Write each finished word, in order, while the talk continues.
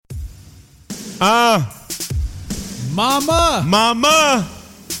Mama,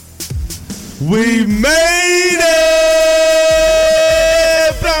 we made it.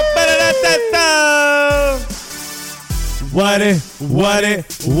 What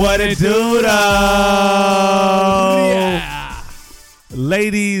it do, though? Yeah.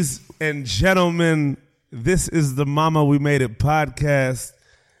 Ladies and gentlemen, this is the Mama We Made It podcast.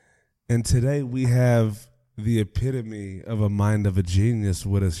 And today we have the epitome of a mind of a genius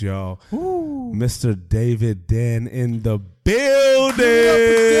with us, y'all. Ooh. Mr. David Dan in the building.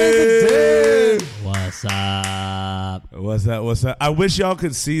 What's up? What's up? I wish y'all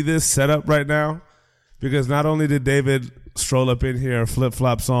could see this setup right now, because not only did David stroll up in here,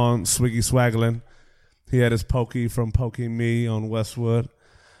 flip-flops on, swiggy swaggling, he had his pokey from Poking Me on Westwood,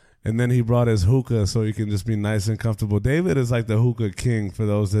 and then he brought his hookah so he can just be nice and comfortable. David is like the hookah king, for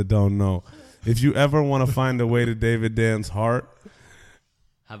those that don't know. If you ever want to find a way to David Dan's heart,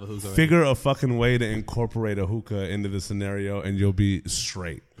 have a hookah. Figure a fucking way to incorporate a hookah into the scenario, and you'll be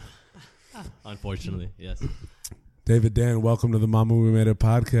straight. Unfortunately, yes. David Dan, welcome to the Mama We Made It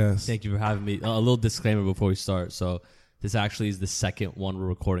podcast. Thank you for having me. A little disclaimer before we start. So this actually is the second one we're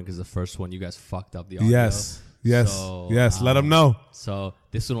recording, because the first one you guys fucked up the audio. Yes. So, Let them know. So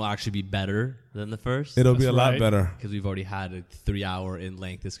this one will actually be better than the first. It'll be a lot better, because we've already had a 3-hour in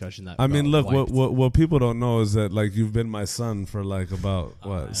length discussion. That I mean, look, what people don't know is that, like, you've been my son for like about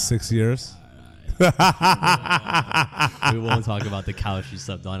 6 years. We won't talk about the couch you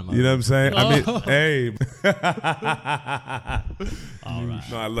slept on. You know what I'm saying? I mean, hey. All right.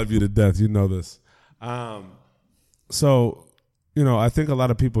 No, I love you to death. You know this. So, you know, I think a lot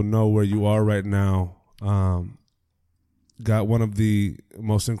of people know where you are right now. Got one of the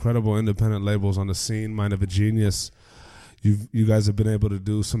most incredible independent labels on the scene, Mind of a Genius. You guys have been able to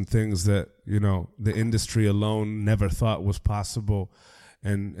do some things that, you know, the industry alone never thought was possible,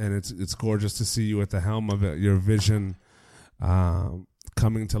 and it's gorgeous to see you at the helm of it. Your vision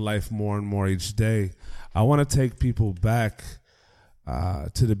coming to life more and more each day. I want to take people back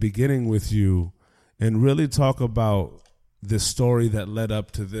to the beginning with you and really talk about the story that led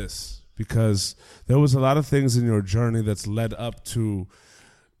up to this. Because there was a lot of things in your journey that's led up to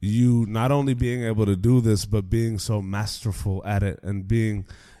you not only being able to do this, but being so masterful at it, and being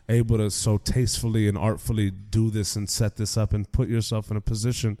able to so tastefully and artfully do this and set this up and put yourself in a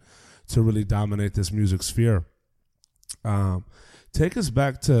position to really dominate this music sphere. Take us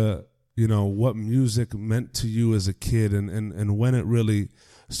back to, you know, what music meant to you as a kid, and when it really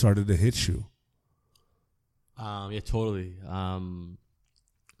started to hit you. Yeah, totally.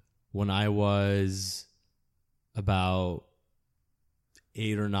 When I was about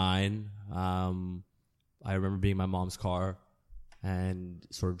 8 or 9, I remember being in my mom's car and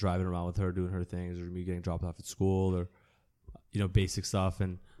sort of driving around with her, doing her things, or me getting dropped off at school, or, you know, basic stuff.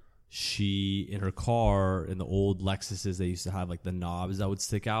 And she, in her car, in the old Lexuses, they used to have like the knobs that would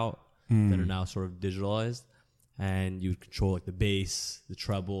stick out that are now sort of digitalized, and you would control like the bass, the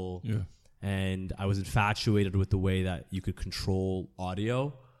treble. Yeah. And I was infatuated with the way that you could control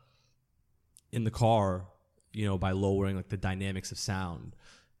audio in the car, you know, by lowering like the dynamics of sound.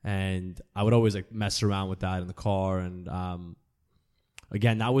 And I would always like mess around with that in the car. And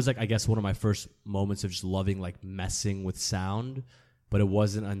again, that was like, I guess, one of my first moments of just loving like messing with sound. But it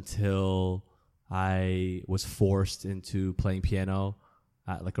wasn't until I was forced into playing piano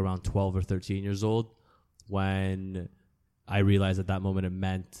at like around 12 or 13 years old when I realized at that moment it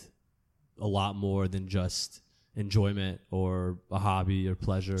meant a lot more than just enjoyment or a hobby or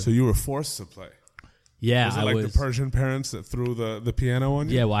pleasure. So you were forced to play. Yeah, was it like the Persian parents that threw the piano on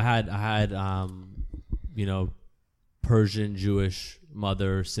you? Yeah, well, I had you know, Persian Jewish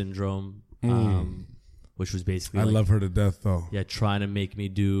mother syndrome, which was basically I love her to death, though. Yeah, trying to make me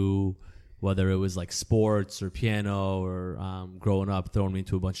do, whether it was like sports or piano or growing up, throwing me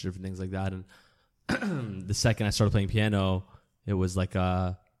into a bunch of different things like that. And the second I started playing piano, it was like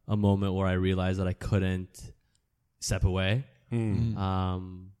a moment where I realized that I couldn't step away.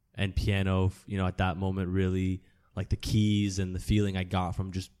 And piano, you know, at that moment, really, like the keys and the feeling I got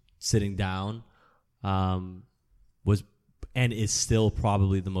from just sitting down was and is still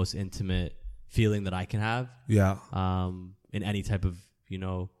probably the most intimate feeling that I can have. Yeah. In any type of, you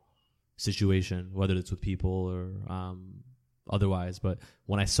know, situation, whether it's with people or otherwise. But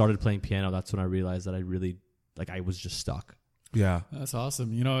when I started playing piano, that's when I realized that I really, like, I was just stuck. Yeah. That's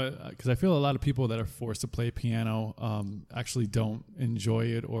awesome. You know, because I feel a lot of people that are forced to play piano actually don't enjoy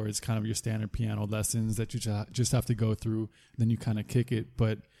it, or it's kind of your standard piano lessons that you just have to go through, then you kind of kick it.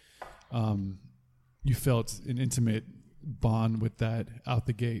 But you felt an intimate bond with that out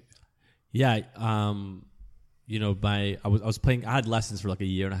the gate. Yeah. you know, I was playing. I had lessons for like a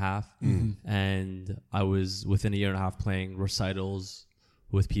year and a half, and I was within a year and a half playing recitals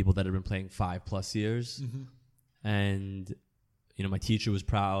with people that had been playing 5+ years, and you know, my teacher was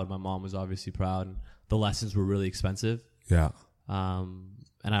proud. My mom was obviously proud. And the lessons were really expensive. Yeah. And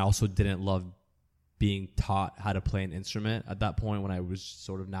I also didn't love being taught how to play an instrument at that point when I was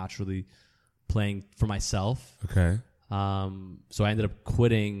sort of naturally playing for myself. Okay. So I ended up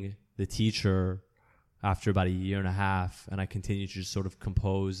quitting the teacher after about a year and a half, and I continued to just sort of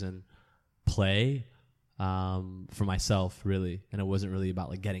compose and play for myself, really. And it wasn't really about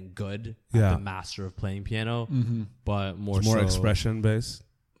like getting good at the master of playing piano, but more expression based.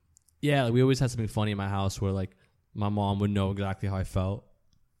 Yeah, like we always had something funny in my house where like my mom would know exactly how I felt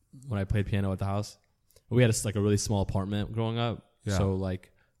when I played piano at the house. We had a really small apartment growing up, so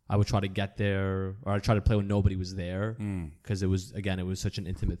like I would try to get there, or I'd try to play when nobody was there, because it was such an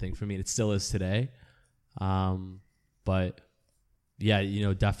intimate thing for me, and it still is today. But yeah, you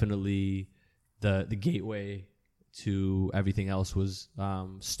know, definitely the gateway to everything else was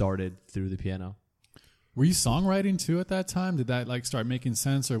started through the piano. Were you songwriting too at that time? Did that like start making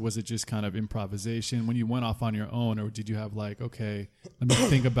sense, or was it just kind of improvisation when you went off on your own, or did you have like, okay, let me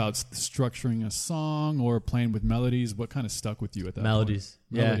think about structuring a song or playing with melodies? What kind of stuck with you at that melodies?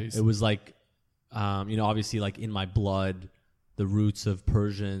 point? Melodies. It was like, you know, obviously like in my blood, the roots of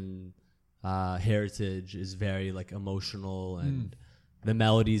Persian heritage is very like emotional, and the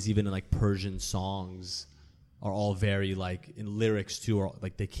melodies even in like Persian songs are all very like in lyrics too, or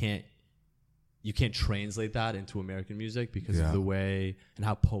like you can't translate that into American music because of the way and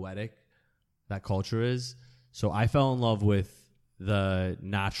how poetic that culture is. So I fell in love with the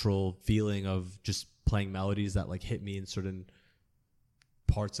natural feeling of just playing melodies that like hit me in certain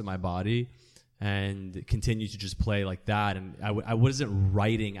parts of my body, and continue to just play like that. And I wasn't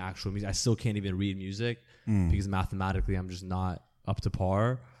writing actual music. I still can't even read music because mathematically I'm just not up to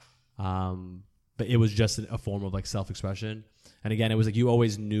par. But it was just a form of like self-expression. And again, it was like you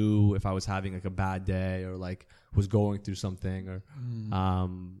always knew if I was having like a bad day or like was going through something, or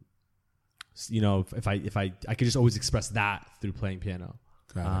you know, if I could just always express that through playing piano.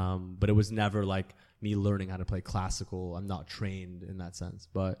 But it was never like me learning how to play classical. I'm not trained in that sense,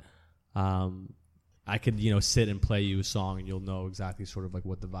 but I could, you know, sit and play you a song and you'll know exactly sort of like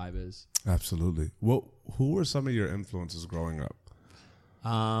what the vibe is. Absolutely. Who were some of your influences growing up?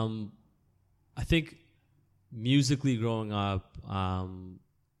 I think musically growing up,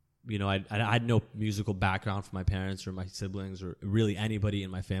 you know, I had no musical background from my parents or my siblings or really anybody in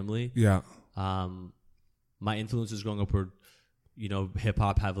my family. Yeah. My influences growing up were, you know, hip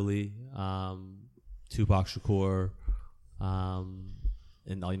hop heavily, Tupac Shakur, and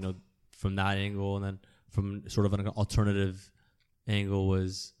you know, from that angle, and then from sort of an alternative angle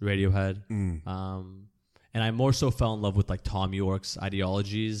was Radiohead. And I more so fell in love with like Tom York's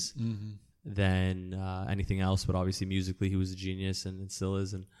ideologies than anything else. But obviously musically he was a genius and still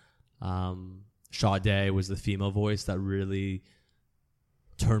is. And Sade was the female voice that really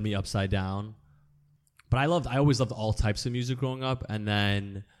turned me upside down. But I always loved all types of music growing up. And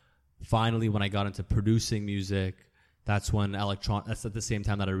then finally when I got into producing music, that's when that's at the same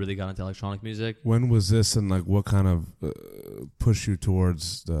time that I really got into electronic music. When was this, and like what kind of pushed you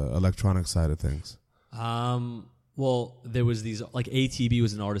towards the electronic side of things? Well, there was these, like ATB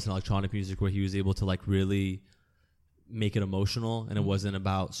was an artist in electronic music where he was able to like really make it emotional, and it wasn't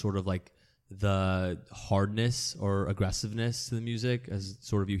about sort of like the hardness or aggressiveness to the music as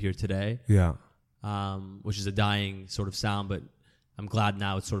sort of you hear today. Yeah. Which is a dying sort of sound, but I'm glad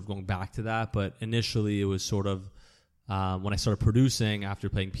now it's sort of going back to that. But initially it was sort of, when I started producing after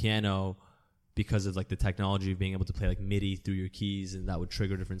playing piano, because of like the technology of being able to play like MIDI through your keys, and that would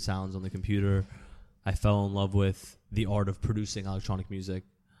trigger different sounds on the computer, I fell in love with the art of producing electronic music.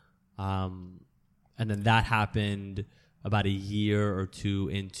 And then that happened about a year or two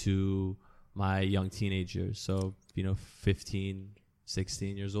into my young teenage years. So, you know, 15,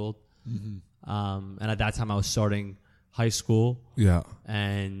 16 years old. And at that time I was starting high school. Yeah.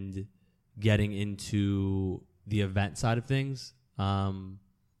 And getting into the event side of things.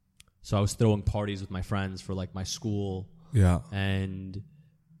 So I was throwing parties with my friends for like my school. Yeah. And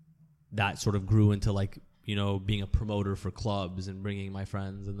that sort of grew into like, you know, being a promoter for clubs and bringing my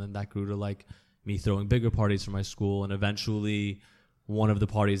friends. And then that grew to like me throwing bigger parties for my school. And eventually one of the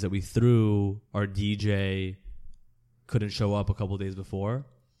parties that we threw, our DJ couldn't show up a couple of days before.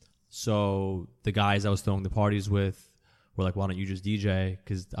 So the guys I was throwing the parties with were like, why don't you just DJ?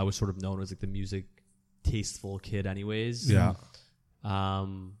 Because I was sort of known as like the music tasteful kid anyways. Yeah.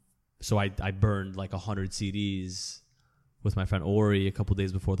 So I burned like 100 CDs with my friend Ori a couple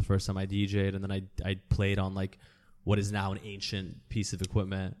days before the first time I DJ'd, and then I played on like what is now an ancient piece of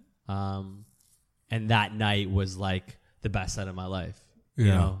equipment. And that night was like the best night of my life. You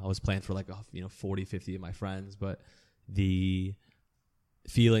know, I was playing for like 40, 50 of my friends, but the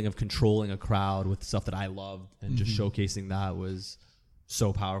feeling of controlling a crowd with stuff that I loved and just showcasing that was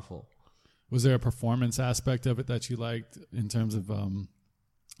so powerful. Was there a performance aspect of it that you liked in terms of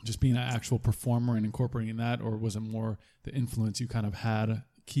just being an actual performer and incorporating that, or was it more the influence you kind of had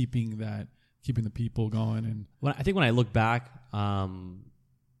keeping the people going? And I think when I look back, I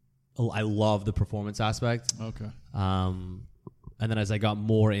love the performance aspect. Okay. And then as I got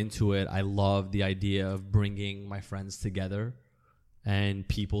more into it, I loved the idea of bringing my friends together and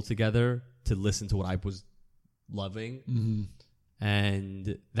people together to listen to what I was loving. Mm-hmm.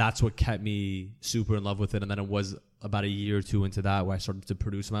 And that's what kept me super in love with it. And then it was about a year or two into that where I started to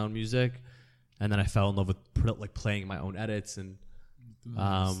produce my own music. And then I fell in love with like playing my own edits and,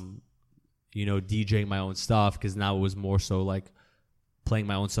 DJing my own stuff, because now it was more so like playing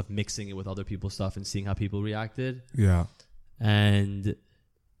my own stuff, mixing it with other people's stuff and seeing how people reacted. Yeah. And,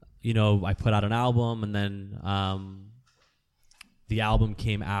 I put out an album, and then the album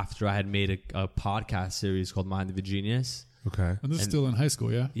came after I had made a podcast series called Mind of a Genius. Okay. And this is still in high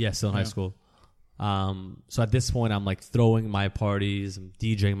school, yeah? Yeah, still in high school. So at this point, I'm like throwing my parties, I'm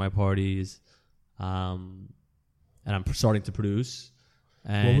DJing my parties, and I'm starting to produce.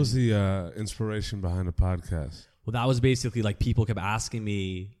 And what was the inspiration behind the podcast? Well, that was basically like people kept asking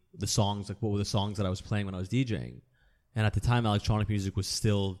me the songs, like what were the songs that I was playing when I was DJing. And at the time, electronic music was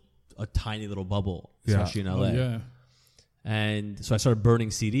still a tiny little bubble, especially in LA. Oh, yeah. And so I started burning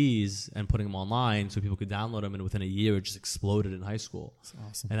CDs and putting them online so people could download them. And within a year, it just exploded in high school. That's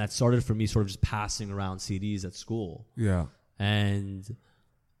awesome. And that started for me sort of just passing around CDs at school. Yeah. And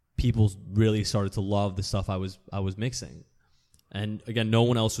people really started to love the stuff I was mixing. And again, no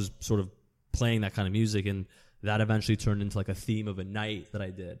one else was sort of playing that kind of music. And that eventually turned into like a theme of a night that I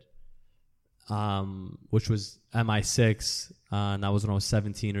did, which was MI6. And that was when I was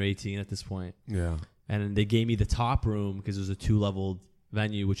 17 or 18 at this point. Yeah. And they gave me the top room because it was a 2-level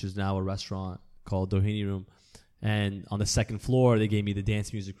venue, which is now a restaurant called Doheny Room. And on the second floor, they gave me the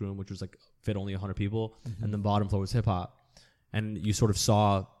dance music room, which was like fit only 100 people. Mm-hmm. And the bottom floor was hip hop. And you sort of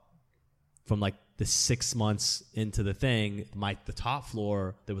saw from like the 6 months into the thing, the top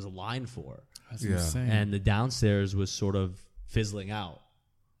floor, there was a line for. That's insane. And the downstairs was sort of fizzling out.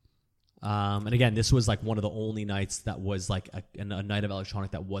 And again, this was like one of the only nights that was like a night of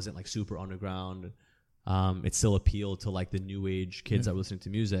electronic that wasn't like super underground. It still appealed to like the new age kids that were listening to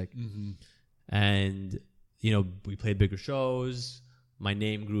music. Mm-hmm. And, we played bigger shows. My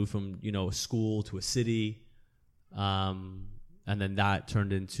name grew from, a school to a city. And then that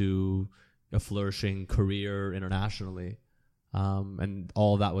turned into a flourishing career internationally. And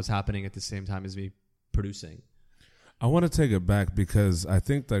all of that was happening at the same time as me producing. I want to take it back because I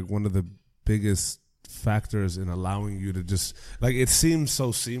think like one of the biggest factors in allowing you to just like, it seems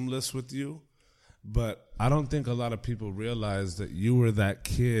so seamless with you, but I don't think a lot of people realize that you were that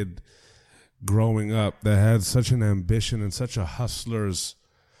kid growing up that had such an ambition and such a hustler's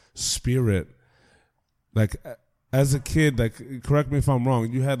spirit. Like as a kid, like, correct me if I'm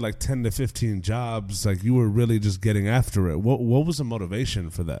wrong, you had like 10 to 15 jobs. Like you were really just getting after it. What was the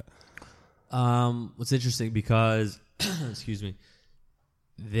motivation for that? What's interesting because, excuse me,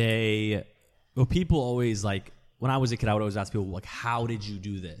 people always like, when I was a kid, I would always ask people like, how did you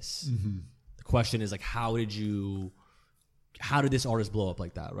do this? Mm-hmm. The question is like, how did this artist blow up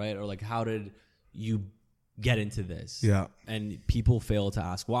like that? Right. Or like, how did you get into this? Yeah. And people fail to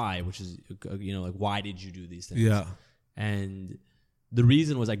ask why, which is, like, why did you do these things? Yeah. And the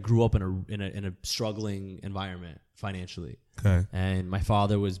reason was I grew up in a struggling environment financially. Okay. And my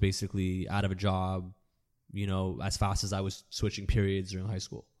father was basically out of a job, as fast as I was switching periods during high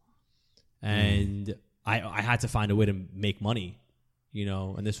school. And I had to find a way to make money,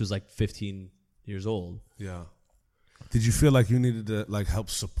 and this was like 15 years old. Yeah. Did you feel like you needed to like help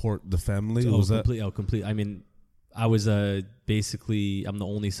support the family? Complete. I mean, I was basically, I'm the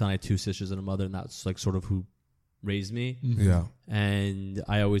only son. I had 2 sisters and a mother, and that's like sort of who raised me. Mm-hmm. Yeah. And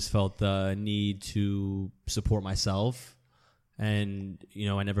I always felt the need to support myself. And,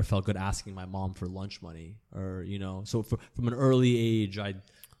 I never felt good asking my mom for lunch money or, so from an early age,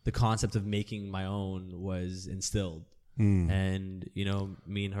 the concept of making my own was instilled. And,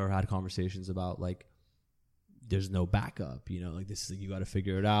 me and her had conversations about like, there's no backup, like this is, you got to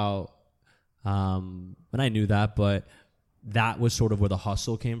figure it out. And I knew that, but that was sort of where the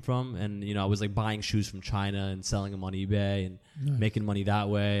hustle came from. And, I was like buying shoes from China and selling them on eBay and making money that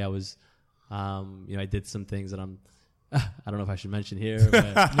way. I was, I did some things that I'm I don't know if I should mention here, but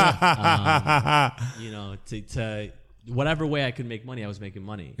you know, to whatever way I could make money, I was making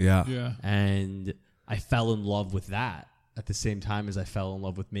money. Yeah. And I fell in love with that at the same time as I fell in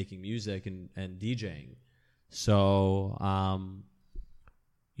love with making music and DJing. So,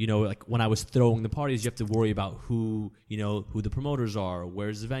 you know, like when I was throwing the parties, you have to worry about who the promoters are,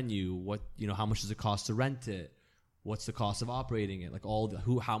 where's the venue, what, you know, how much does it cost to rent it, what's the cost of operating it, like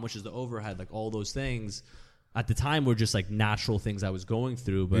how much is the overhead, like all those things at the time were just like natural things I was going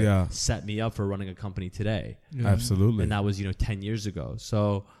through, but set me up for running a company today. Yeah. Absolutely. And that was, 10 years ago.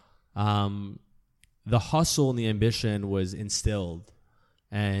 So, the hustle and the ambition was instilled,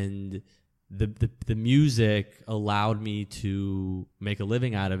 and the music allowed me to make a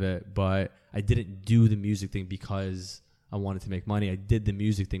living out of it, but I didn't do the music thing because I wanted to make money. I did the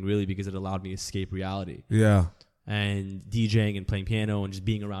music thing really because it allowed me to escape reality. Yeah. And DJing and playing piano and just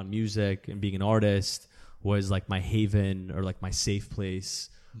being around music and being an artist was like my haven or like my safe place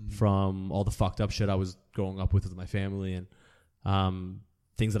from all the fucked up shit I was growing up with my family and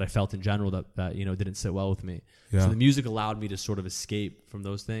things that I felt in general that didn't sit well with me. Yeah. So the music allowed me to sort of escape from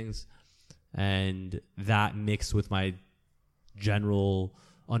those things. And that mixed with my general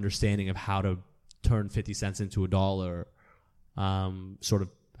understanding of how to turn 50 cents into $1 sort of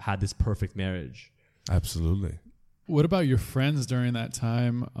had this perfect marriage. Absolutely. What about your friends during that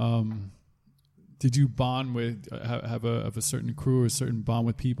time? Did you bond with, have a certain crew or a certain bond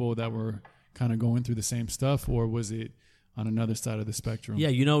with people that were kind of going through the same stuff, or was it on another side of the spectrum? Yeah,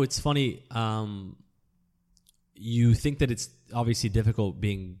 it's funny. You think that it's obviously difficult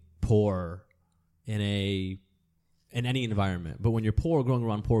being poor in any environment, but when you're poor, growing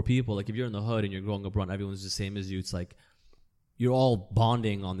around poor people, like if you're in the hood and you're growing up around everyone's the same as you, it's like you're all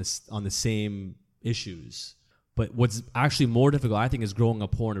bonding on the same issues. But what's actually more difficult, I think, is growing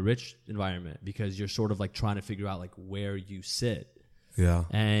up poor in a rich environment, because you're sort of like trying to figure out like where you sit. Yeah.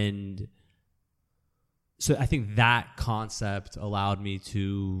 And so I think that concept allowed me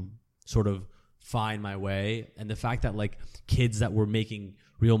to sort of find my way. And the fact that like kids that were making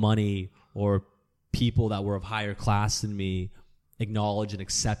real money or people that were of higher class than me acknowledged and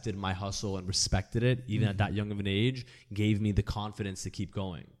accepted my hustle and respected it, even at that young of an age, gave me the confidence to keep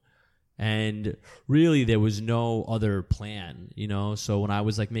going. And really, there was no other plan, So when I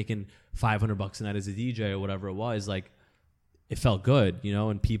was like making $500 a night as a DJ or whatever it was, like it felt good,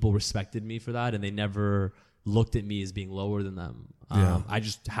 and people respected me for that, and they never looked at me as being lower than them. I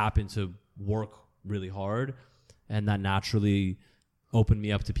just happened to work really hard, and that naturally opened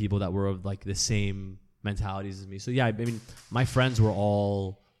me up to people that were of like the same mentalities as me. So yeah, I mean, my friends were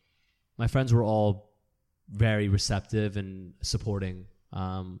all very receptive and supporting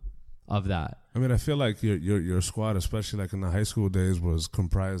of that. I mean, I feel like your squad, especially like in the high school days, was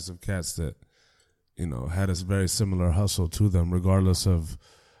comprised of cats that, had a very similar hustle to them, regardless of,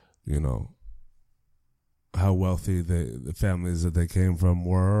 how wealthy the families that they came from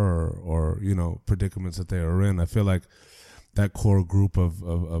were, or predicaments that they were in. I feel like that core group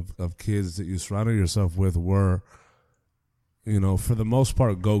of kids that you surrounded yourself with were, for the most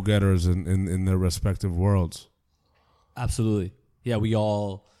part, go-getters in their respective worlds. Absolutely. Yeah, we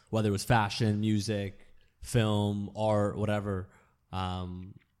all, whether it was fashion, music, film, art, whatever,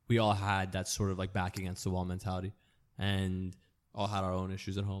 we all had that sort of like back against the wall mentality, and all had our own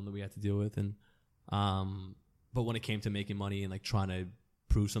issues at home that we had to deal with. And but when it came to making money and like trying to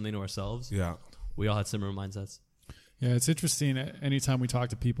prove something to ourselves, we all had similar mindsets. Yeah, it's interesting. Anytime we talk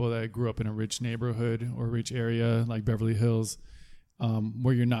to people that grew up in a rich neighborhood or rich area like Beverly Hills,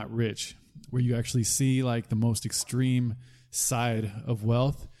 where you're not rich, where you actually see like the most extreme side of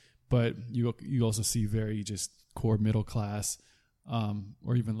wealth, but you also see very just core middle class,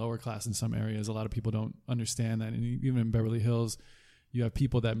 or even lower class in some areas. A lot of people don't understand that. And even in Beverly Hills, you have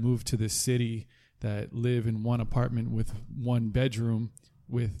people that move to this city that live in one apartment with one bedroom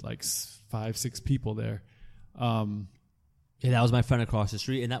with like 5-6 people there. Yeah, that was my friend across the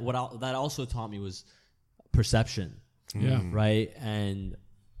street, and that also taught me was perception. Yeah, right. And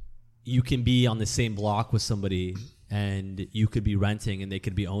you can be on the same block with somebody, and you could be renting, and they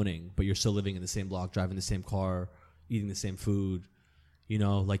could be owning, but you're still living in the same block, driving the same car, eating the same food.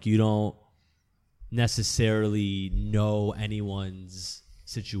 Like you don't necessarily know anyone's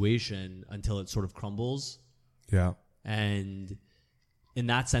situation until it sort of crumbles. Yeah, and in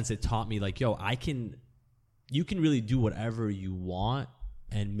that sense, it taught me like, you can really do whatever you want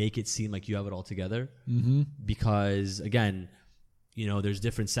and make it seem like you have it all together. Mm-hmm. Because again, there's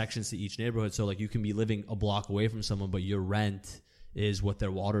different sections to each neighborhood. So like you can be living a block away from someone, but your rent is what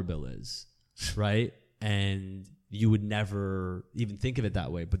their water bill is, right? And you would never even think of it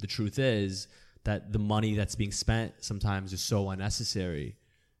that way. But the truth is that the money that's being spent sometimes is so unnecessary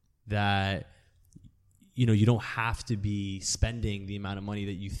that, you know, you don't have to be spending the amount of money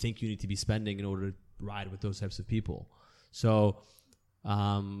that you think you need to be spending in order to ride with those types of people. So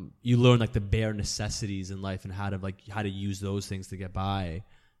you learn like the bare necessities in life and how to use those things to get by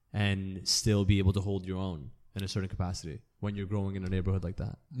and still be able to hold your own in a certain capacity when you're growing in a neighborhood like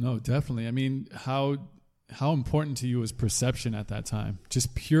that. No, definitely. I mean, how important to you was perception at that time?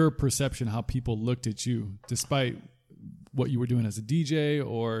 Just pure perception, how people looked at you, despite what you were doing as a DJ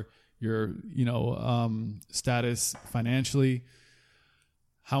or your, you know, status financially.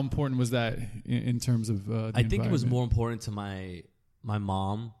 How important was that in terms of the I think it was environment? more important to my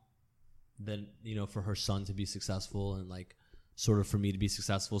mom than, you know, for her son to be successful and like sort of for me to be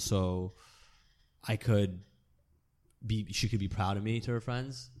successful, so she could be proud of me to her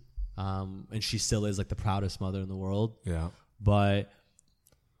friends. And she still is like the proudest mother in the world. Yeah. But,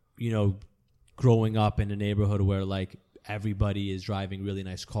 you know, growing up in a neighborhood where like everybody is driving really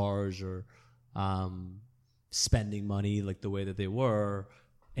nice cars or spending money like the way that they were,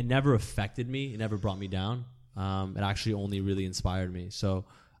 it never affected me. It never brought me down. It actually only really inspired me. So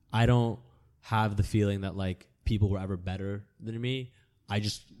I don't have the feeling that like people were ever better than me. I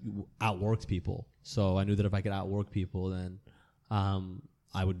just outworked people. So I knew that if I could outwork people, then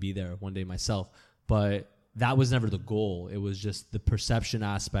I would be there one day myself. But that was never the goal. It was just the perception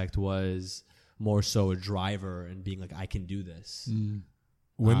aspect was more so a driver and being like, I can do this.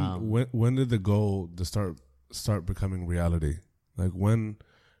 When did the goal to start becoming reality? Like when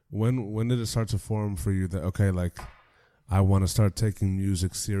did it start to form for you that, okay, like I want to start taking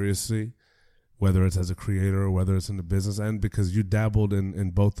music seriously, whether it's as a creator or whether it's in the business end, because you dabbled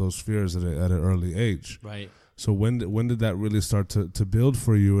in both those spheres at an early age. Right. So when did that really start to build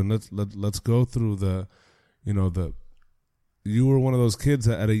for you? And let's go through you were one of those kids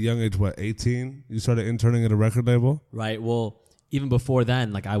that at a young age, 18, you started interning at a record label? Right. Well, even before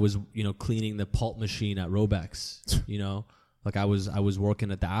then, like I was, you know, cleaning the pulp machine at Robex, you know, like I was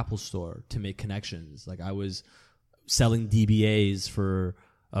working at the Apple store to make connections. Like I was selling DBAs for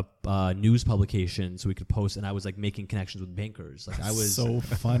a news publication so we could post, and I was like making connections with bankers. Like I was so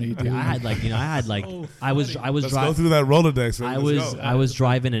funny, dude. I had I was Let's go through that Rolodex. Man. I was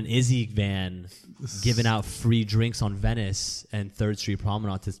driving an Izzy van, giving out free drinks on Venice and 3rd Street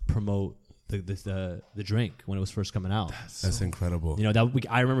Promenade to promote the drink when it was first coming out. That's incredible. You know,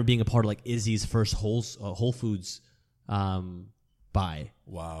 I remember being a part of like Izzy's first Whole Foods buy.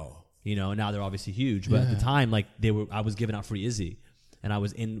 Wow. You know, now they're obviously huge, but at the time, like I was giving out free Izzy, and I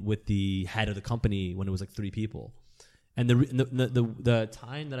was in with the head of the company when it was like 3 people. And the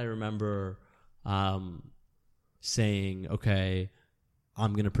time that I remember saying, okay,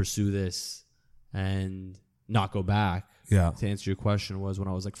 I'm gonna pursue this and not go back. Yeah. To answer your question, was when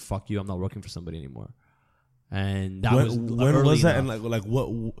I was like, fuck you, I'm not working for somebody anymore. And that when was that? enough. And like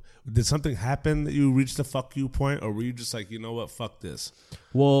what did something happen that you reached the fuck you point, or were you just like, you know what, fuck this?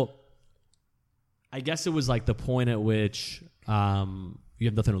 Well, I guess it was like the point at which you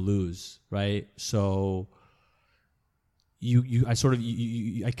have nothing to lose, right? So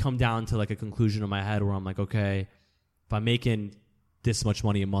I come down to like a conclusion in my head where I'm like, okay, if I'm making this much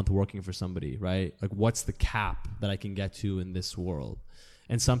money a month working for somebody, right? Like what's the cap that I can get to in this world?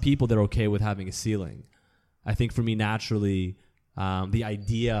 And some people, they're okay with having a ceiling. I think for me, naturally, the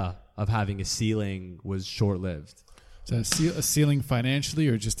idea of having a ceiling was short-lived. Is that a ceiling financially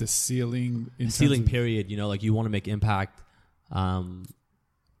or just a ceiling in terms Ceiling of- period, you know, like you want to make impact. I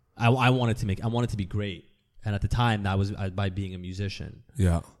wanted to be great. And at the time that was by being a musician.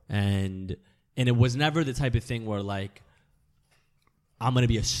 Yeah. And it was never the type of thing where like, I'm going to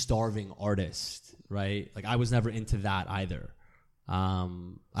be a starving artist, right? Like I was never into that either. I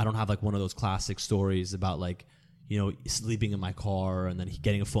don't have like one of those classic stories about like, you know, sleeping in my car and then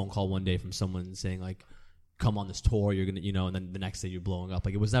getting a phone call one day from someone saying like, come on this tour, you're going to, you know, and then the next day you're blowing up.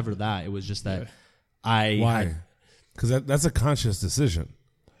 Like it was never that. It was just that Why? Because that's a conscious decision.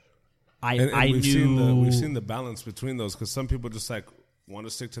 And we've seen the balance between those, because some people just like want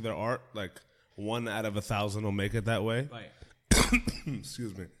to stick to their art. Like 1 out of 1,000 will make it that way. Right.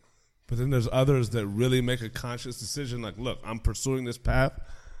 Excuse me. But then there's others that really make a conscious decision. Like, look, I'm pursuing this path,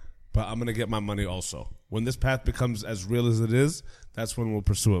 but I'm going to get my money also. When this path becomes as real as it is, that's when we'll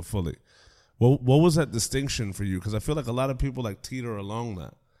pursue it fully. What was that distinction for you? Because I feel like a lot of people like teeter along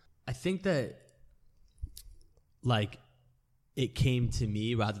that. I think that like it came to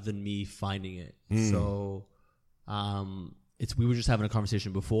me rather than me finding it. So we were just having a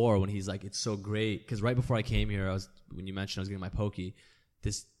conversation before when he's like, it's so great. Because right before I came here, when you mentioned I was getting my pokey,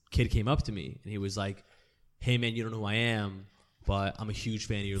 this kid came up to me and he was like, hey man, you don't know who I am. but I'm a huge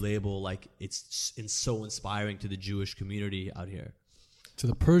fan of your label. Like, it's so inspiring to the Jewish community out here. To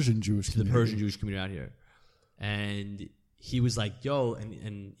the Persian Jewish community. To the Persian Jewish community out here. And he was like, yo,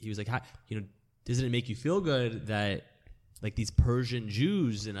 and he was like, doesn't it make you feel good that like these Persian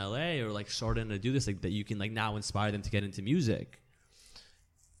Jews in LA are like starting to do this, like that you can like now inspire them to get into music?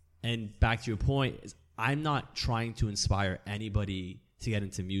 And back to your point, I'm not trying to inspire anybody to get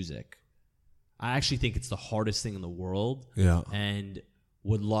into music. I actually think it's the hardest thing in the world. Yeah. And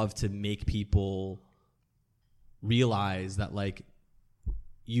would love to make people realize that like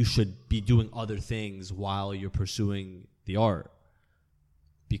you should be doing other things while you're pursuing the art,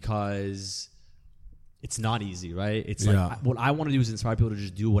 because it's not easy, right? It's like what I want to do is inspire people to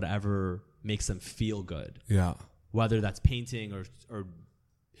just do whatever makes them feel good. Yeah. Whether that's painting or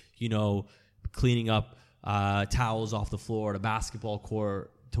cleaning up towels off the floor at a basketball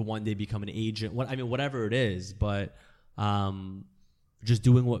court, to one day become an agent. Whatever it is, but just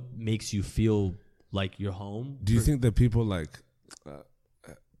doing what makes you feel like you're home. Do you think that people like,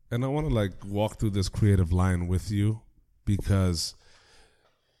 and I want to like walk through this creative line with you, because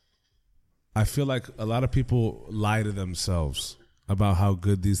I feel like a lot of people lie to themselves about how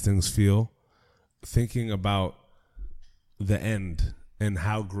good these things feel, thinking about the end and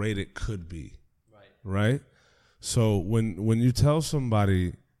how great it could be. Right? So when you tell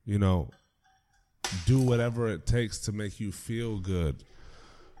somebody, do whatever it takes to make you feel good,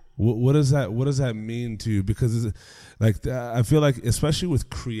 what does that mean to you? Because it's like, I feel like, especially with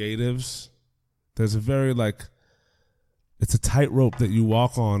creatives, there's a very like, it's a tightrope that you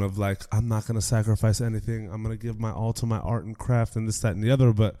walk on of like, I'm not going to sacrifice anything. I'm going to give my all to my art and craft and this, that, and the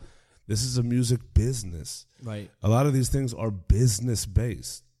other. But this is a music business. Right. A lot of these things are business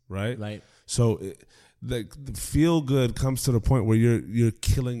based. Right. Right. So the feel good comes to the point where you're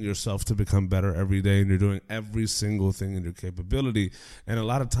killing yourself to become better every day, and you're doing every single thing in your capability. And a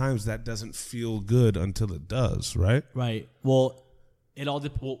lot of times that doesn't feel good until it does. Right. Right. Well, it all.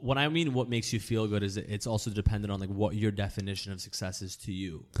 What I mean, what makes you feel good is it's also dependent on like what your definition of success is to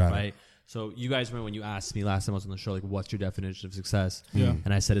you. Got right. It. So you guys remember when you asked me last time I was on the show, like, what's your definition of success? Yeah.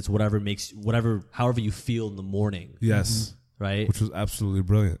 And I said it's however you feel in the morning. Yes. Right. Which was absolutely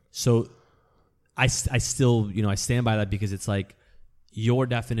brilliant. So I still, I stand by that, because it's like your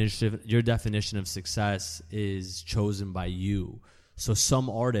definition of success is chosen by you. So some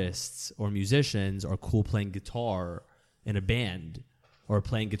artists or musicians are cool playing guitar in a band or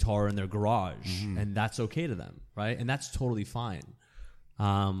playing guitar in their garage, and that's okay to them, right? And that's totally fine.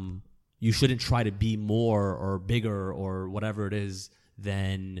 You shouldn't try to be more or bigger or whatever it is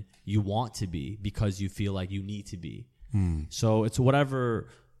than you want to be because you feel like you need to be. So it's whatever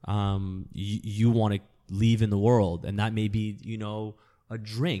you want to leave in the world, and that may be a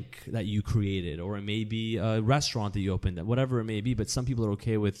drink that you created, or it may be a restaurant that you opened, whatever it may be. But some people are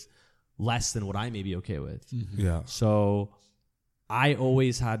okay with less than what I may be okay with. Yeah. So I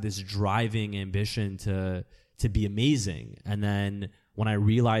always had this driving ambition to be amazing, and then when I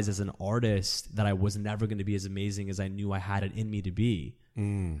realized as an artist that I was never going to be as amazing as I knew I had it in me to be,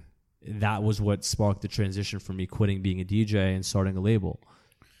 that was what sparked the transition for me quitting being a DJ and starting a label.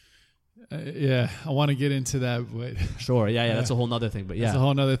 Yeah, I want to get into that, but sure, yeah, that's a whole nother thing. But yeah, that's a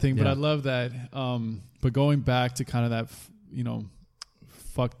whole nother thing. But Yeah. I love that. But going back to kind of that,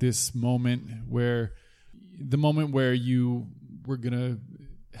 fuck this moment where you were gonna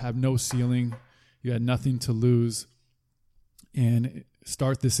have no ceiling, you had nothing to lose, and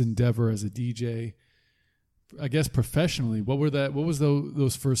start this endeavor as a DJ. I guess professionally, what was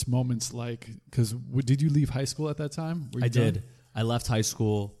those first moments like? Because did you leave high school at that time? I did. I left high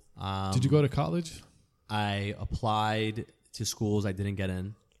school. Did you go to college? I applied to schools I didn't get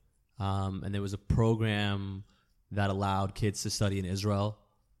in, and there was a program that allowed kids to study in Israel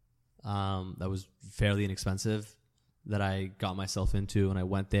that was fairly inexpensive that I got myself into, and I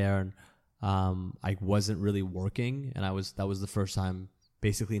went there, and I wasn't really working, and that was the first time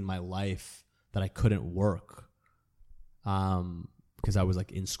basically in my life that I couldn't work because I was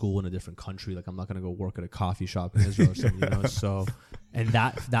like in school in a different country. Like, I'm not going to go work at a coffee shop in Israel or something, So, and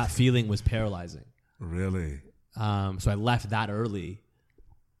that feeling was paralyzing. Really? So I left that early.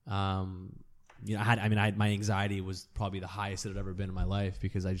 I had my anxiety was probably the highest it had ever been in my life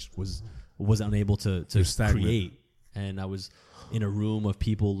because I just was unable to create, and I was in a room of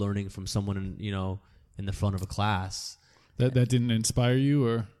people learning from someone in the front of a class. That didn't inspire you,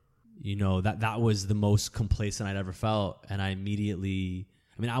 or that was the most complacent I'd ever felt, and I immediately,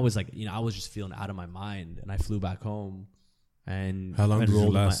 I was like, I was just feeling out of my mind, and I flew back home. And how long did you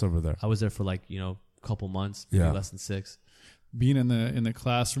last over there? I was there for like a couple months, maybe less than 6. being in the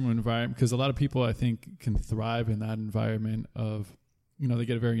classroom environment, because a lot of people I think can thrive in that environment of, they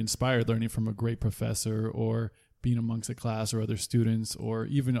get very inspired learning from a great professor or being amongst a class or other students or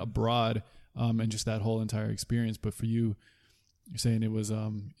even abroad, and just that whole entire experience. But for you, you're saying it was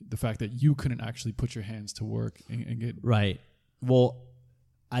the fact that you couldn't actually put your hands to work and get right. Well,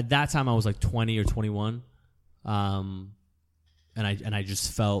 at that time I was like 20 or 21, and I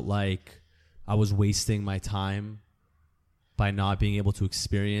just felt like I was wasting my time by not being able to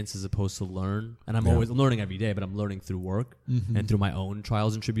experience as opposed to learn. And I'm always learning every day, but I'm learning through work and through my own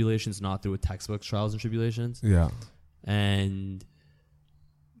trials and tribulations, not through a textbook's trials and tribulations. Yeah. And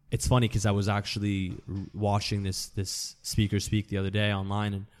it's funny because I was actually watching this speaker speak the other day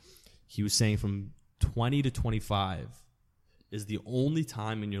online, and he was saying from 20 to 25 is the only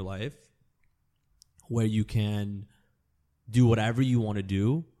time in your life where you can do whatever you want to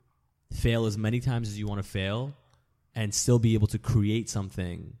do, fail as many times as you want to fail, and still be able to create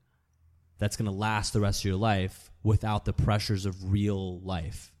something that's going to last the rest of your life without the pressures of real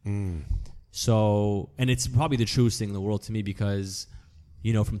life. So, and it's probably the truest thing in the world to me because,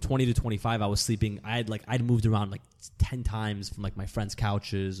 from 20 to 25, I was sleeping. I'd moved around like 10 times from like my friends'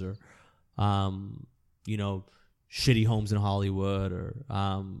 couches or, shitty homes in Hollywood or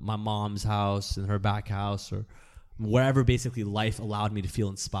my mom's house and her back house or wherever basically life allowed me to feel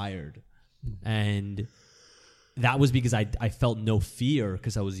inspired. And that was because I felt no fear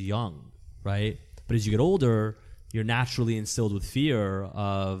because I was young, right? But as you get older, you're naturally instilled with fear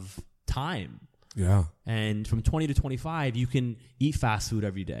of time. Yeah. And from 20 to 25, you can eat fast food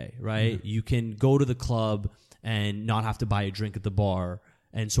every day, right? You can go to the club and not have to buy a drink at the bar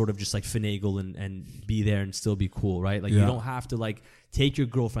and sort of just like finagle and be there and still be cool, right? Like you don't have to like take your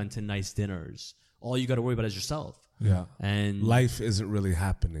girlfriend to nice dinners. All you got to worry about is yourself. Yeah. And life isn't really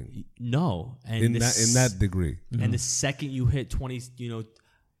happening. No. And in that degree. And the second you hit 20,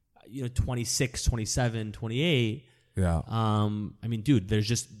 26, 27, 28, yeah. I mean, dude,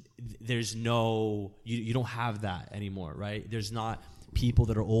 there's no, you don't have that anymore, right? There's not people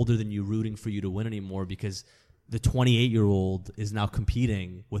that are older than you rooting for you to win anymore because the 28-year-old is now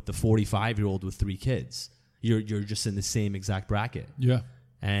competing with the 45-year-old with 3 kids. You're just in the same exact bracket. Yeah.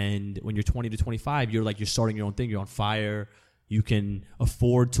 And when you're 20 to 25, you're starting your own thing. You're on fire. You can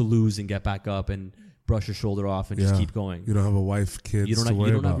afford to lose and get back up and brush your shoulder off and just keep going. You don't have a wife, kids. You don't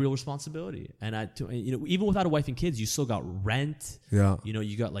to have real responsibility. And even without a wife and kids, you still got rent. Yeah.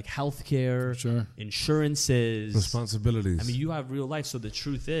 You got like healthcare, sure, insurances, responsibilities. I mean, you have real life. So the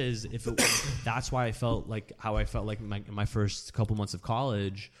truth is, that's why I felt like how I felt like in my first couple months of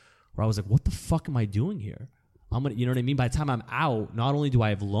college, where I was like, what the fuck am I doing here? You know what I mean? By the time I'm out, not only do I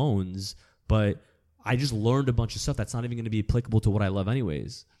have loans, but I just learned a bunch of stuff that's not even going to be applicable to what I love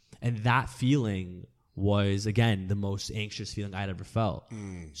anyways. And that feeling was, again, the most anxious feeling I'd ever felt.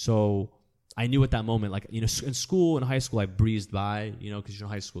 So I knew at that moment, like, in school, in high school, I breezed by, because you're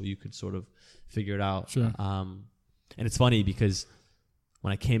in high school, you could sort of figure it out. Sure. And it's funny because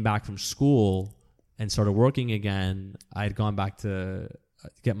when I came back from school and started working again, I had gone back to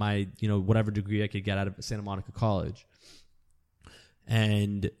get my, whatever degree I could get out of Santa Monica College.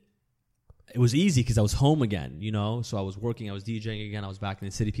 And it was easy because I was home again, so I was working, I was DJing again, I was back in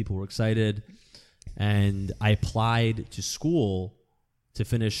the city, people were excited. And I applied to school to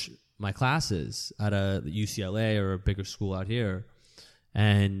finish my classes at a UCLA or a bigger school out here.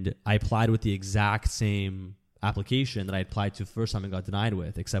 And I applied with the exact same application that I applied to the first time and got denied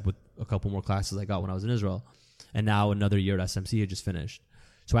with, except with a couple more classes I got when I was in Israel. And now another year at SMC had just finished.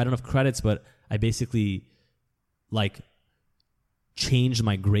 So I had enough credits, but I basically changed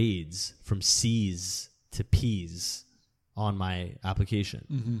my grades from C's to P's on my application.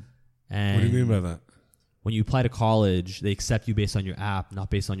 Mm-hmm. And what do you mean by that? When you apply to college, they accept you based on your app, not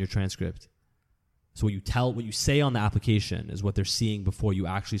based on your transcript. So what you say on the application is what they're seeing before you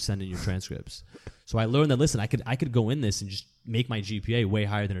actually send in your transcripts. So I learned that, listen, I could go in this and just make my GPA way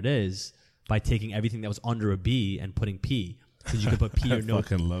higher than it is by taking everything that was under a B and putting P. Because you could put P or no.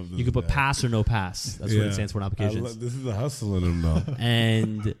 You could put pass or no pass. That's what it stands for in applications. This is a hustle in him, though.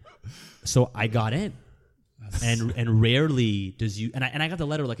 And so I got in. And rarely does you and I got the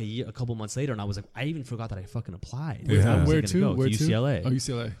letter like a couple months later, and I was like, I even forgot that I fucking applied. Yeah. Where to? Where UCLA. Oh,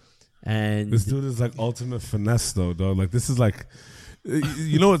 UCLA. And this dude is like ultimate finesse, though, dog. Like, this is like,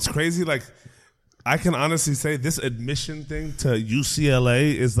 what's crazy? Like, I can honestly say this admission thing to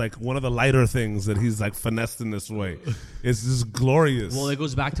UCLA is like one of the lighter things that he's like finessed in this way. It's just glorious. Well, it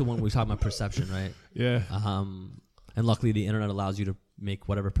goes back to when we talk about perception, right? Yeah. And luckily, the internet allows you to make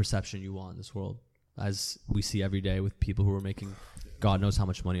whatever perception you want in this world, as we see every day with people who are making God knows how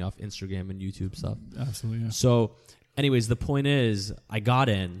much money off Instagram and YouTube stuff. Absolutely. Yeah. So anyways, the point is, I got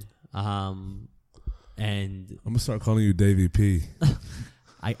in, and I'm gonna start calling you Davey P.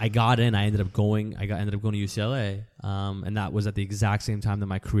 I got in. I ended up going to UCLA, and that was at the exact same time that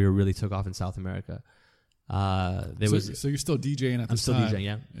my career really took off in South America. So you're still DJing at this time? I'm still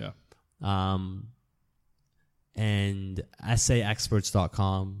DJing, yeah. And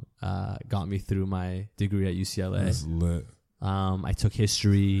essayexperts.com got me through my degree at UCLA. That's lit. I took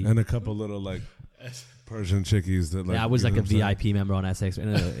history And a couple little like Persian chickies that like. I was like a what I'm VIP member on SX.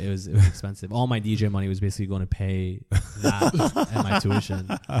 And it was expensive. All my DJ money was basically going to pay that and my tuition.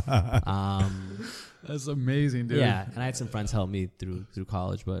 That's amazing, dude. Yeah, and I had some friends help me through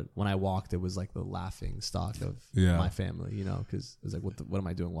college, but when I walked, it was like the laughing stock of my family, you know, because it was like, what am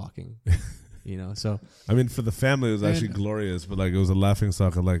I doing walking? You know, so I mean, for the family, it was actually glorious, but like it was a laughing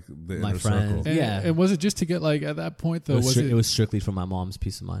stock of like the my inner friends. circle. And was it just to get like at that point though? It was strictly for my mom's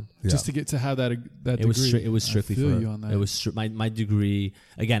peace of mind. Just to get to have that degree? It was strictly I feel for her. you on that. It was my degree.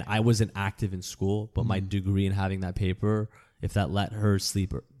 Again, I wasn't active in school, but my degree and having that paper, if that let her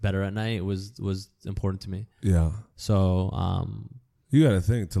sleep better at night, was important to me. Yeah. So you got to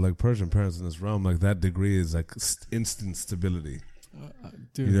think, to like Persian parents in this realm, like that degree is like instant stability.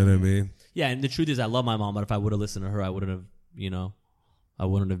 Dude, you know what I mean? Yeah, and the truth is, I love my mom, but if I would have listened to her, I wouldn't have, I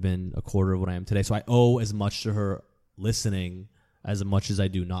wouldn't have been a quarter of what I am today. So I owe as much to her listening as much as I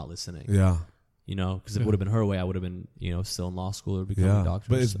do not listening. Yeah. You know, because if it would have been her way, I would have been, still in law school or becoming a doctor.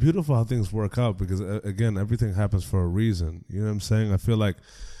 But it's beautiful how things work out because, again, everything happens for a reason. You know what I'm saying? I feel like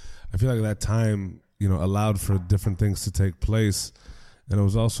that time, allowed for different things to take place. And it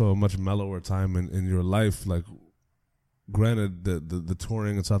was also a much mellower time in your life. Like, granted, the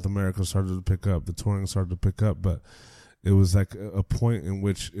touring in South America started to pick up. The touring started to pick up, but it was like a point in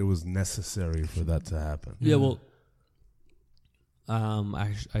which it was necessary for that to happen. Yeah, well,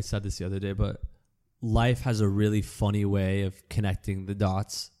 I said this the other day, but life has a really funny way of connecting the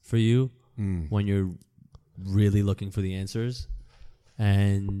dots for you when you're really looking for the answers.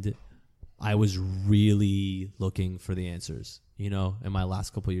 And I was really looking for the answers, in my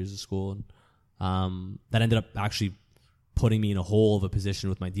last couple of years of school. And that ended up actually putting me in a hole of a position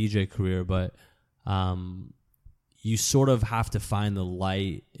with my DJ career. But you sort of have to find the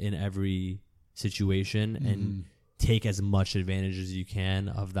light in every situation and take as much advantage as you can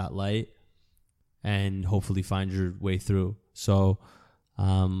of that light and hopefully find your way through. So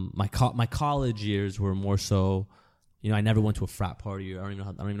my college years were more so, I never went to a frat party, or I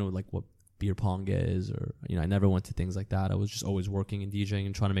don't even know like what beer pong is, or I never went to things like that. I was just always working and DJing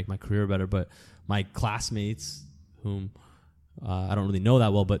and trying to make my career better. But my classmates, whom I don't really know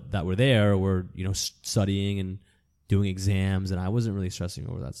that well, but that were there, were studying and doing exams, and I wasn't really stressing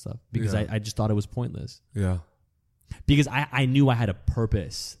over that stuff because I just thought it was pointless. Yeah. Because I knew I had a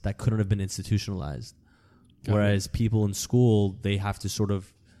purpose that couldn't have been institutionalized. Whereas people in school, they have to sort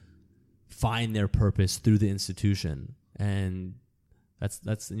of find their purpose through the institution. And that's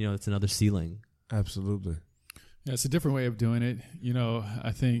it's another ceiling. Absolutely. Yeah, it's a different way of doing it.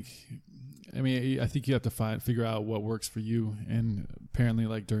 I think you have to figure out what works for you. And apparently,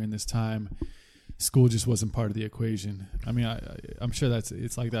 like during this time, school just wasn't part of the equation. I mean, I'm sure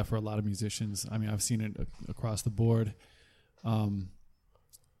it's like that for a lot of musicians. I mean, I've seen it across the board.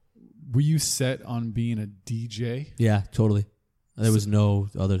 Were you set on being a DJ? Yeah, totally. There was no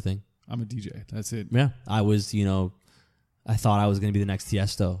other thing. I'm a DJ. That's it. Yeah. I was, I thought I was going to be the next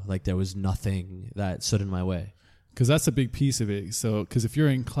Tiesto. Like there was nothing that stood in my way. Because that's a big piece of it. So, because if you're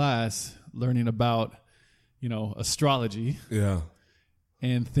in class learning about, astrology. Yeah.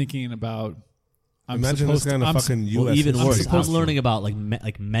 And thinking about, imagine this kind of fucking U.S. Well, even worse. I was history. learning about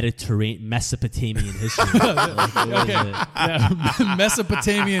like Mediterranean, Mesopotamian history.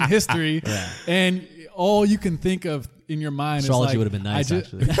 Mesopotamian history, and all you can think of in your mind astrology is like, would have been nice,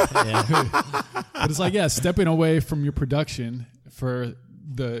 actually. But it's like, stepping away from your production for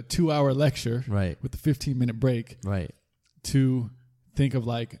the 2-hour lecture, right, with the 15-minute break, right, to think of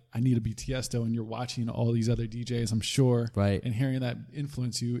like, I need to be Tiesto, and you're watching all these other DJs, I'm sure, right, and hearing that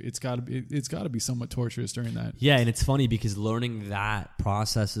influence you, it's got to be somewhat torturous during that. Yeah, and it's funny because learning that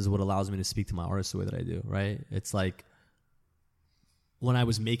process is what allows me to speak to my artists the way that I do, right? It's like when I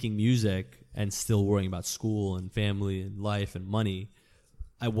was making music and still worrying about school and family and life and money,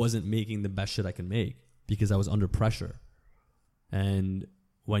 I wasn't making the best shit I can make because I was under pressure. And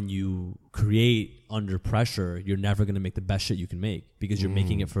when you create under pressure, you're never going to make the best shit you can make because you're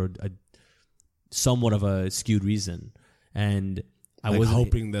making it for a somewhat of a skewed reason. And I was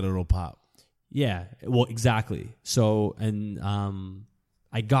hoping that it'll pop. Yeah, well, exactly. So, and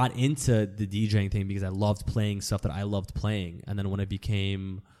I got into the DJing thing because I loved playing stuff that I loved playing. And then when it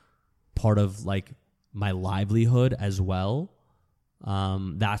became part of like my livelihood as well,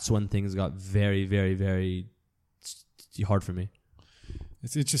 that's when things got very, very, very hard for me.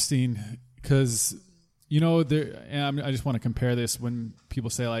 It's interesting because, and I just want to compare this when people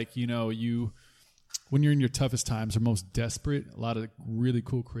say like, when you're in your toughest times or most desperate, a lot of really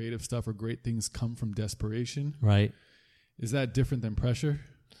cool creative stuff or great things come from desperation. Right. Is that different than pressure?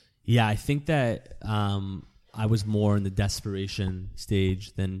 Yeah, I think that I was more in the desperation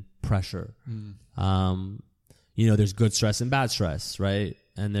stage than pressure. There's good stress and bad stress, right?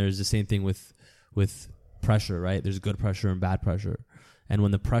 And there's the same thing with pressure, right? There's good pressure and bad pressure. And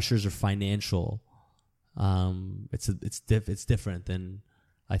when the pressures are financial, it's different than,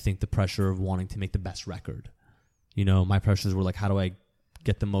 I think, the pressure of wanting to make the best record. My pressures were like, how do I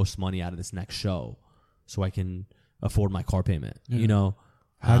get the most money out of this next show so I can afford my car payment? Yeah.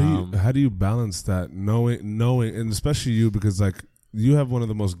 How do you balance that, knowing, and especially you, because like you have one of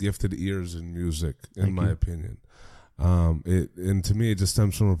the most gifted ears in music, in my opinion. And to me, it just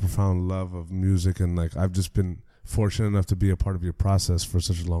stems from a profound love of music, and like I've just been fortunate enough to be a part of your process for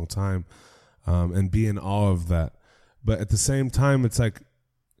such a long time, and be in awe of that. But at the same time, it's like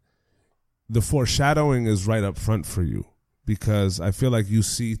the foreshadowing is right up front for you, because I feel like you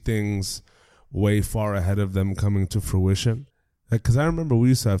see things way far ahead of them coming to fruition. Because I remember we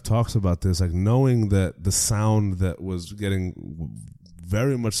used to have talks about this, like knowing that the sound that was getting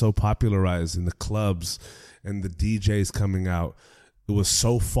very much so popularized in the clubs and the DJs coming out, it was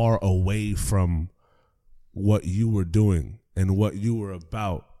so far away from what you were doing and what you were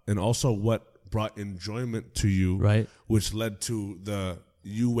about, and also what brought enjoyment to you, right? Which led to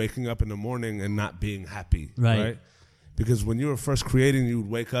you waking up in the morning and not being happy, right? Because when you were first creating, you would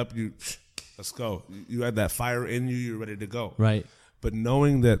wake up, let's go. You had that fire in you. You're ready to go. Right. But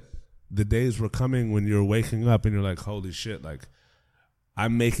knowing that the days were coming when you're waking up and you're like, holy shit, like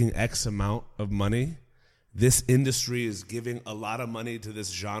I'm making X amount of money. This industry is giving a lot of money to this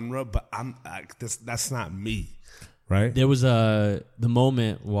genre, but that's not me. Right. There was the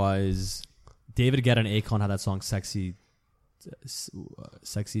moment was David Guetta and Akon had that song sexy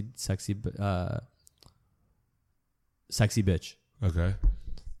bitch. Okay.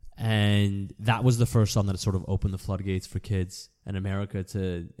 And that was the first song that sort of opened the floodgates for kids in America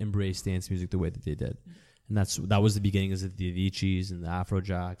to embrace dance music the way that they did. And that was the beginning of the Aviciis and the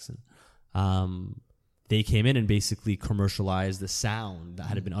Afrojacks. And they came in and basically commercialized the sound that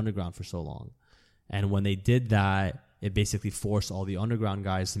had been underground for so long. And when they did that, it basically forced all the underground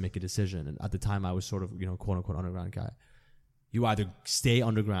guys to make a decision. And at the time, I was sort of, quote unquote underground guy. You either stay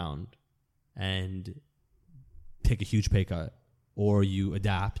underground and take a huge pay cut, or you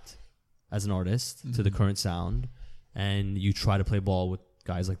adapt as an artist to the current sound and you try to play ball with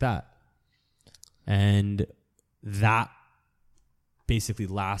guys like that. And that basically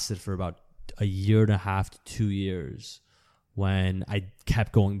lasted for about a year and a half to 2 years, when I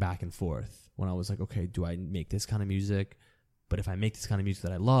kept going back and forth. When I was like, okay, do I make this kind of music? But if I make this kind of music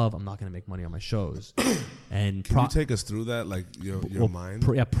that I love, I'm not going to make money on my shows. And can you take us through that, like your mind?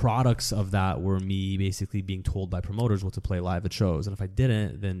 Products of that were me basically being told by promoters what to play live at shows, and if I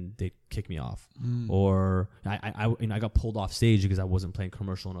didn't, then they'd kick me off. Or I got pulled off stage because I wasn't playing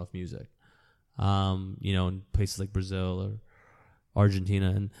commercial enough music. In places like Brazil or Argentina,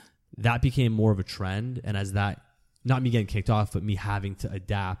 and that became more of a trend. And as that, not me getting kicked off, but me having to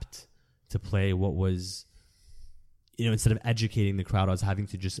adapt to play what was, instead of educating the crowd, I was having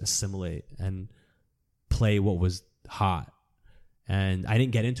to just assimilate and play what was hot. And I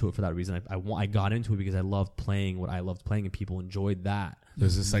didn't get into it for that reason. I got into it because I loved playing what I loved playing, and people enjoyed that.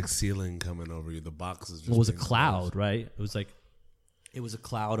 There's this like ceiling coming over you. The box is just. It was a cloud, right? It was a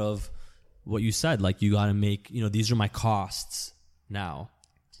cloud of what you said. Like, you got to make, these are my costs now,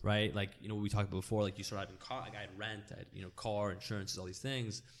 right? Like, we talked about before, like you started having like I had rent, I had, car, insurances, all these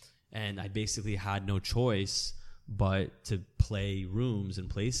things. And I basically had no choice but to play rooms and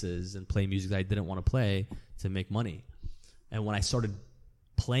places and play music that I didn't want to play to make money. And when I started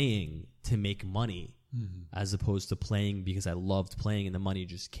playing to make money, as opposed to playing because I loved playing and the money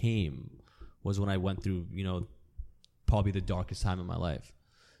just came, was when I went through, probably the darkest time in my life.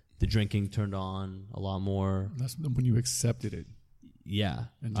 The drinking turned on a lot more. That's when you accepted it. Yeah,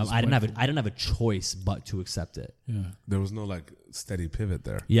 I didn't have a choice but to accept it. Yeah, there was no like steady pivot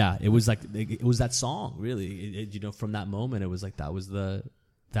there. Yeah, it was like it was that song really. From that moment, it was like that was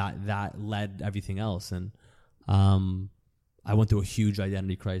that led everything else. And I went through a huge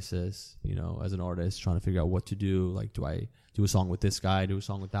identity crisis. As an artist, trying to figure out what to do. Like, do I do a song with this guy? Do a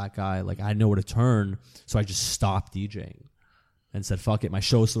song with that guy? Like, I had nowhere to turn, so I just stopped DJing and said, "Fuck it." My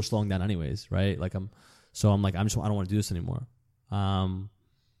show is still slowing down anyways, right? Like I don't want to do this anymore.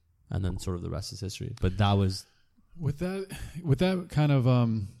 and then sort of the rest is history. But that was with that kind of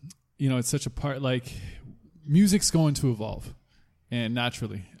it's such a part, like music's going to evolve, and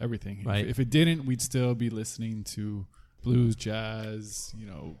naturally everything. Right. If it didn't, we'd still be listening to blues, jazz,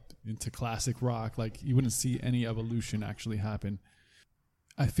 into classic rock. Like you wouldn't see any evolution actually happen.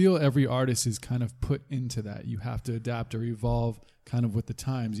 I feel every artist is kind of put into that. You have to adapt or evolve kind of with the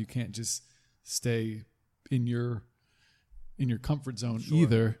times. You can't just stay in your comfort zone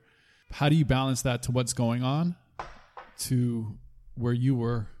either. How do you balance that to what's going on, to where you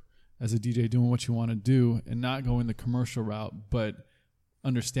were as a DJ doing what you want to do and not going the commercial route, but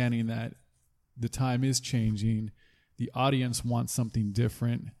understanding that the time is changing, the audience wants something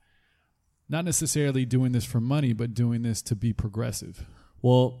different, not necessarily doing this for money, but doing this to be progressive?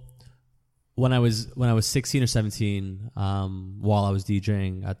 Well, when I was 16 or 17, while I was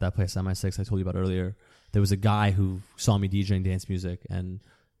DJing at that place, MI6, I told you about earlier, there was a guy who saw me DJing dance music and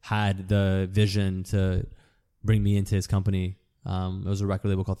had the vision to bring me into his company. It was a record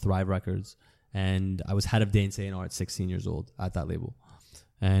label called Thrive Records, and I was head of dance A&R at 16 years old at that label.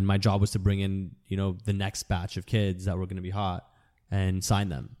 And my job was to bring in, the next batch of kids that were going to be hot and sign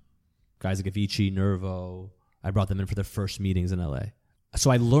them. Guys like Avicii, Nervo. I brought them in for their first meetings in LA. So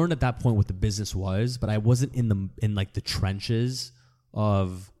I learned at that point what the business was, but I wasn't in the trenches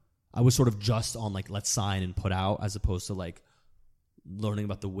of, I was sort of just on like, let's sign and put out, as opposed to like learning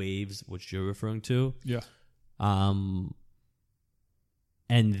about the waves, which you're referring to. Yeah. And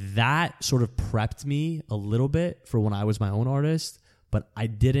that sort of prepped me a little bit for when I was my own artist, but I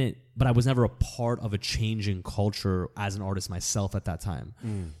was never a part of a changing culture as an artist myself at that time.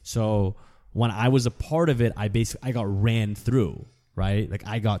 So when I was a part of it, I got ran through. Right? Like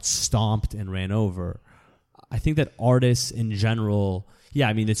I got stomped and ran over. I think that artists in general,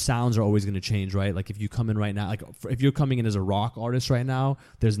 the sounds are always going to change, right? Like if you come in right now, like if you're coming in as a rock artist right now,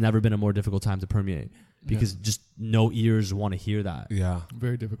 there's never been a more difficult time to permeate because just no ears want to hear that. Yeah.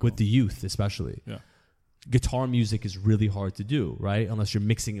 Very difficult. With the youth, especially. Yeah. Guitar music is really hard to do, right? Unless you're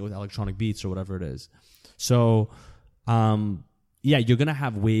mixing it with electronic beats or whatever it is. So, you're going to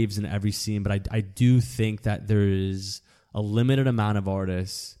have waves in every scene, but I do think that there is a limited amount of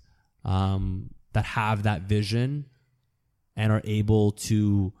artists that have that vision and are able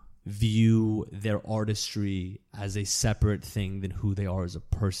to view their artistry as a separate thing than who they are as a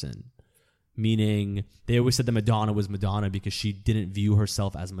person. Meaning, they always said that Madonna was Madonna because she didn't view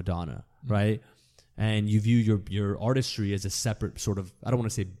herself as Madonna, right? And you view your artistry as a separate sort of, I don't want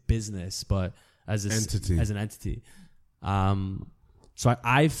to say business, but as an entity. So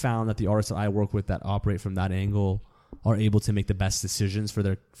I've found that the artists that I work with that operate from that angle are able to make the best decisions for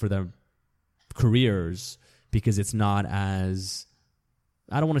their careers because it's not as,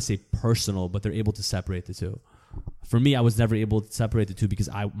 I don't want to say personal, but they're able to separate the two. For me, I was never able to separate the two because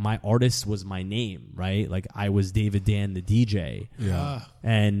my artist was my name, right? Like I was David Dan, the DJ. Yeah.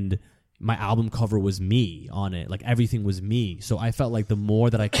 And my album cover was me on it. Like everything was me. So I felt like the more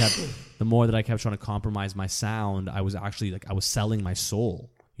that I kept trying to compromise my sound, I was actually like, I was selling my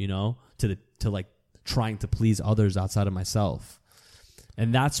soul, to like trying to please others outside of myself.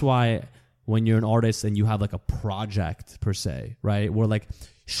 And that's why when you're an artist and you have like a project per se, right? Where like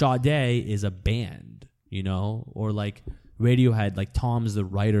Sade is a band, or like Radiohead, like Tom's the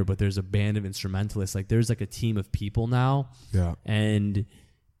writer, but there's a band of instrumentalists. Like there's like a team of people now. Yeah. And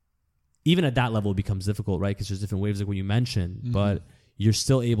even at that level, it becomes difficult, right? Because there's different waves, like what you mentioned, but you're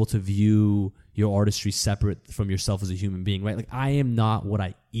still able to view your artistry separate from yourself as a human being, right? Like I am not what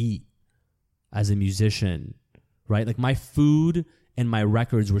I eat as a musician, right? Like my food and my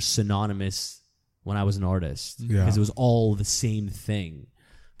records were synonymous when I was an artist because it was all the same thing,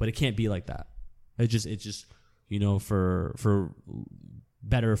 but it can't be like that. It just, for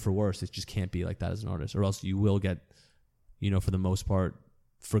better or for worse, it just can't be like that as an artist, or else you will get, for the most part,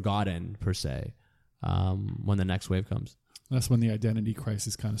 forgotten per se when the next wave comes. That's when the identity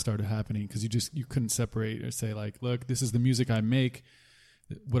crisis kind of started happening because you couldn't separate or say like, look, this is the music I make,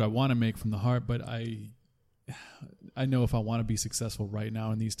 what I want to make from the heart, but I know if I want to be successful right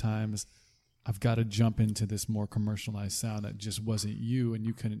now in these times, I've got to jump into this more commercialized sound that just wasn't you, and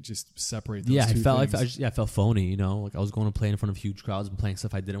you couldn't just separate those two things. I felt phony, like I was going to play in front of huge crowds and playing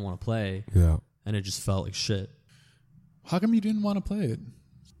stuff I didn't want to play. Yeah. And it just felt like shit. How come you didn't want to play it?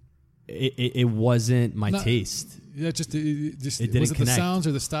 It wasn't my taste. Yeah, it didn't was it connect. The sounds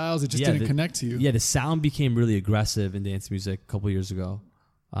or the styles? It just didn't connect to you. Yeah, the sound became really aggressive in dance music a couple years ago.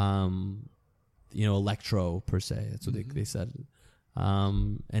 Electro per se. That's what they said.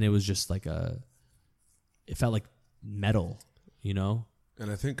 And it was just like it felt like metal,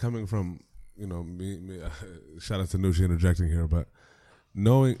 And I think coming from, me shout out to Nushi interjecting here, but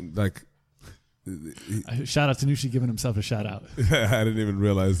knowing like. Shout out to Nushi giving himself a shout out. I didn't even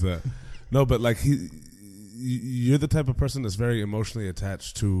realize that. No, but like you're the type of person that's very emotionally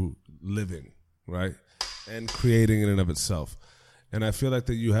attached to living, right, and creating in and of itself. And I feel like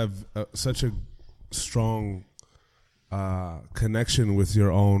that you have such a strong connection with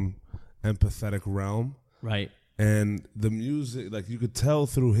your own empathetic realm, right? And the music, like you could tell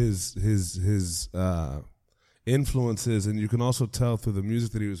through his influences, and you can also tell through the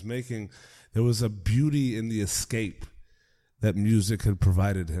music that he was making. There was a beauty in the escape that music had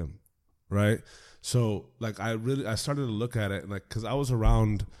provided him, right? So, like, I started to look at it, like, because I was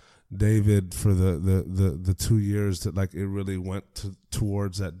around David for the 2 years that, like, it really went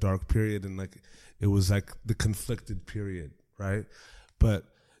towards that dark period, and, like, it was, like, the conflicted period, right? But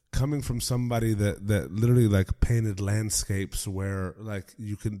coming from somebody that literally, like, painted landscapes where, like,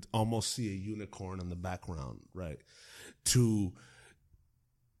 you can almost see a unicorn in the background, right? To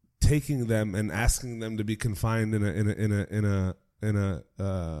taking them and asking them to be confined in a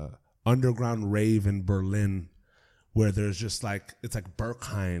underground rave in Berlin, where there's just like it's like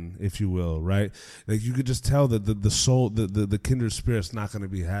Berghain, if you will, right? Like you could just tell that the soul, the kindred spirit's not going to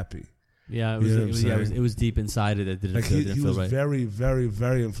be happy. Yeah, it was deep inside it. It didn't like feel, he didn't was feel right. very, very,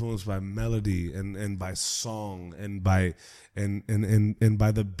 very influenced by melody and by song and by and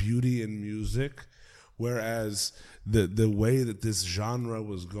by the beauty in music. Whereas the way that this genre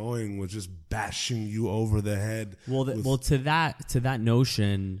was going was just bashing you over the head. Well, to that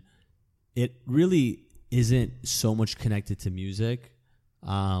notion, it really isn't so much connected to music,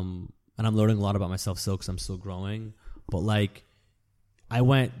 and I'm learning a lot about myself still because I'm still growing. But like, I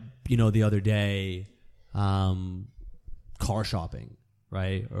went, the other day, car shopping,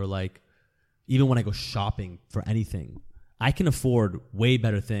 right? Or like, even when I go shopping for anything, I can afford way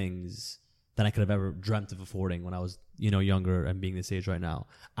better things than I could have ever dreamt of affording when I was, younger and being this age right now.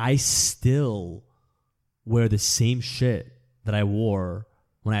 I still wear the same shit that I wore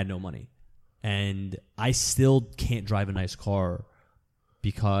when I had no money. And I still can't drive a nice car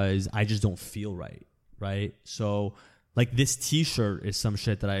because I just don't feel right, right? So, like, this T-shirt is some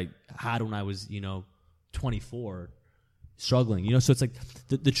shit that I had when I was, 24, struggling, so it's like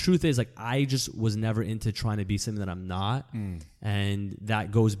the truth is, like, I just was never into trying to be something that I'm not, and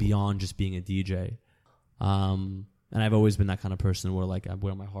that goes beyond just being a DJ. And I've always been that kind of person where, like, I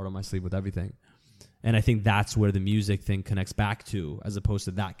wear my heart on my sleeve with everything, and I think that's where the music thing connects back to, as opposed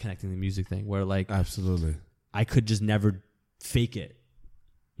to that connecting the music thing, where, like, absolutely, I could just never fake it,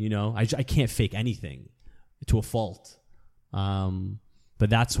 I can't fake anything to a fault, but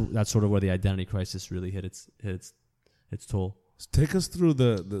that's sort of where the identity crisis really hit its toll. Take us through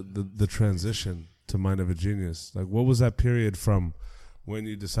the transition to Mind of a Genius. Like, what was that period from when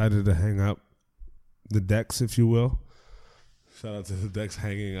you decided to hang up the decks, if you will? Shout out to the decks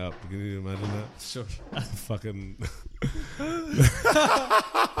hanging up. Can you imagine that? Sure. Fucking.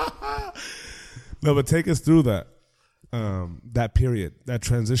 No, but take us through that period, that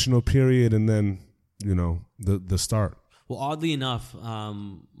transitional period, and then the start. Well, oddly enough,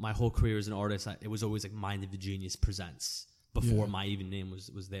 my whole career as an artist, it was always like Mind of a Genius Presents before my even name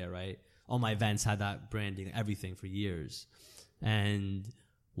was there, right? All my events had that branding, everything for years. And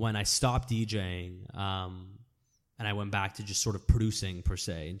when I stopped DJing, and I went back to just sort of producing per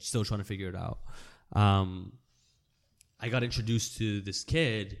se, and still trying to figure it out, I got introduced to this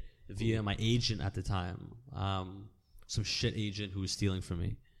kid via my agent at the time, some shit agent who was stealing from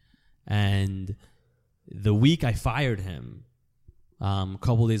me. And the week I fired him, a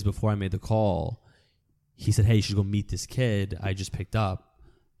couple of days before I made the call, he said, "Hey, you should go meet this kid I just picked up.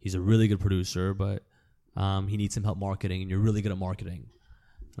 He's a really good producer, but he needs some help marketing, and you're really good at marketing."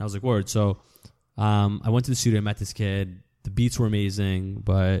 And I was like, word. So I went to the studio, met this kid. The beats were amazing,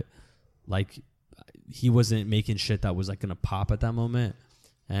 but like, he wasn't making shit that was like gonna pop at that moment.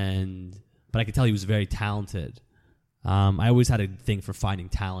 But I could tell he was very talented. I always had a thing for finding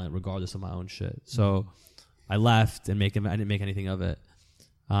talent regardless of my own shit. So I left and I didn't make anything of it.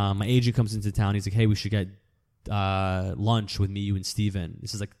 My agent comes into town. He's like, "Hey, we should get lunch with me, you, and Steven."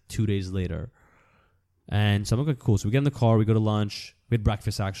 This is like 2 days later. And so I'm like, cool. So we get in the car. We go to lunch. We had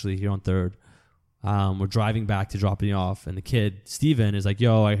breakfast, actually, here on 3rd. We're driving back to drop me off. And the kid, Steven, is like,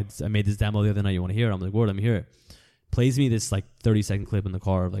 "Yo, I made this demo the other night. You want to hear it?" I'm like, "Word, let me hear it." Plays me this like 30-second clip in the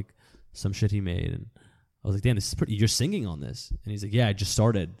car of like some shit he made. And I was like, "Damn, this is pretty. You're singing on this?" And he's like, "Yeah, I just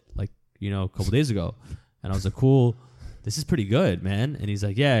started like, a couple days ago." And I was like, "Cool. This is pretty good, man." And he's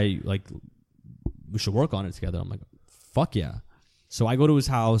like, "Yeah, like, we should work on it together." I'm like, "Fuck yeah." So I go to his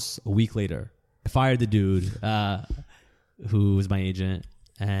house a week later. I fired the dude who was my agent,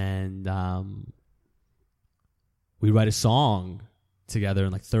 and we write a song together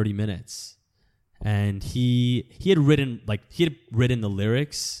in like 30 minutes. And he had written the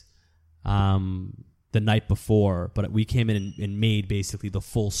lyrics the night before, but we came in and made basically the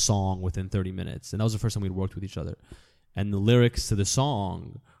full song within 30 minutes. And that was the first time we'd worked with each other. And the lyrics to the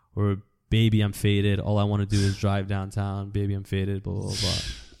song were, "Baby, I'm faded. All I want to do is drive downtown. Baby, I'm faded, blah, blah, blah."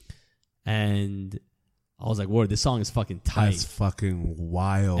 And I was like, whoa, this song is fucking tight. That's fucking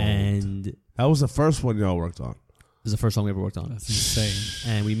wild. And that was the first one y'all worked on. It was the first song we ever worked on. That's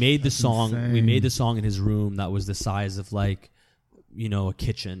insane. And we made the song. insane. We made the song in his room that was the size of like, a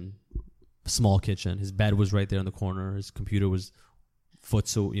kitchen, a small kitchen. His bed was right there in the corner. His computer was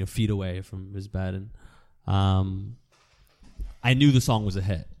feet away from his bed. And I knew the song was a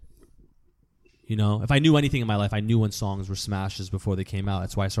hit. If I knew anything in my life, I knew when songs were smashes before they came out.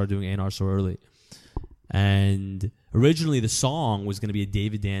 That's why I started doing A&R so early. And originally the song was going to be a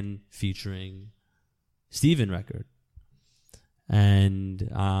David Dan featuring Steven record. And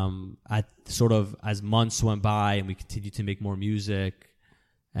as months went by and we continued to make more music,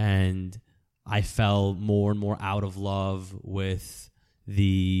 and I fell more and more out of love with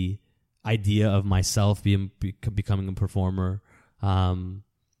the idea of myself becoming a performer.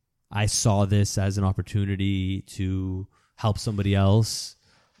 I saw this as an opportunity to help somebody else,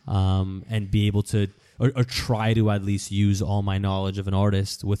 and be able to, or try to at least use all my knowledge of an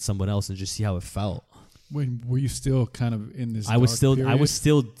artist with someone else and just see how it felt. When were you still kind of in this? I was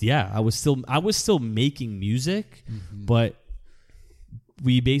still making music, but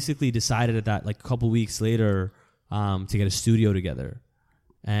we basically decided at that, like a couple weeks later, to get a studio together.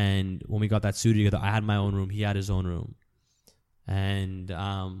 And when we got that studio together, I had my own room, he had his own room, and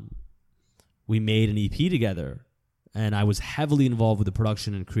we made an EP together. And I was heavily involved with the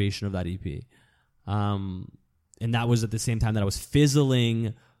production and creation of that EP. And that was at the same time that I was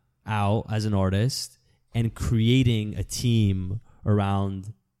fizzling out as an artist and creating a team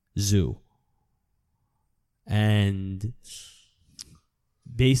around Zoo. And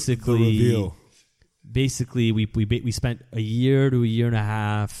basically we spent a year to a year and a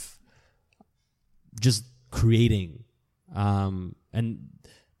half just creating. And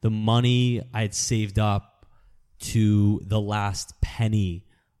the money I had saved up to the last penny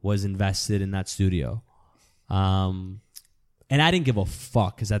was invested in that studio. And I didn't give a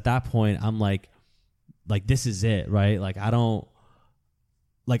fuck, because at that point I'm like, this is it, right? Like, I'm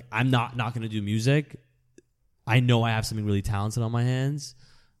not going to do music. I know I have something really talented on my hands.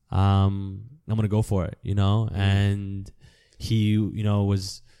 I'm going to go for it, And he,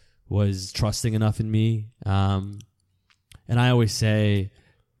 was trusting enough in me. And I always say,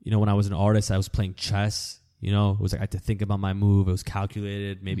 when I was an artist, I was playing chess. It was like I had to think about my move. It was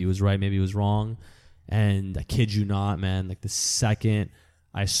calculated. Maybe it was right, maybe it was wrong. And I kid you not, man, like the second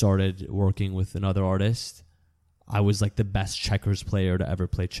I started working with another artist, I was like the best checkers player to ever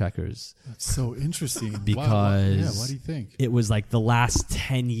play checkers. That's so interesting. Because why do you think? It was like the last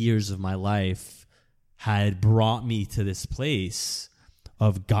 10 years of my life had brought me to this place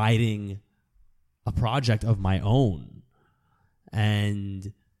of guiding a project of my own.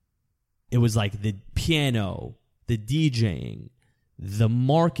 And it was like the piano, the DJing, the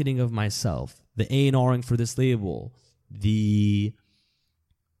marketing of myself, the A&Ring for this label, the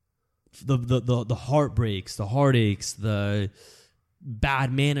heartbreaks, the heartaches, the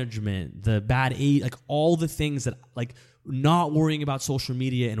bad management, the bad aid, like all the things that, like, not worrying about social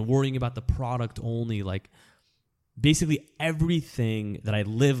media and worrying about the product only, like basically everything that I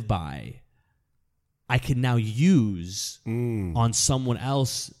live by, I can now use on someone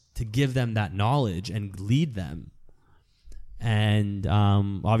else to give them that knowledge and lead them. And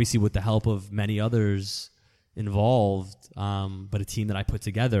obviously with the help of many others involved, but a team that I put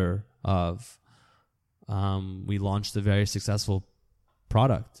together we launched a very successful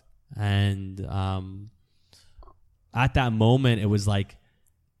product. And at that moment, it was like,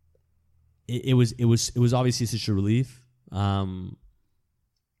 it was obviously such a relief,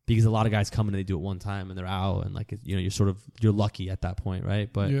 because a lot of guys come in and they do it one time and they're out, and like, you're lucky at that point, right?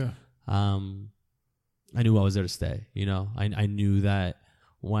 But yeah. I knew I was there to stay. I knew that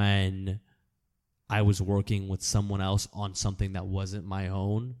when I was working with someone else on something that wasn't my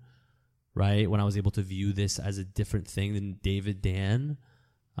own, right? When I was able to view this as a different thing than David Dan,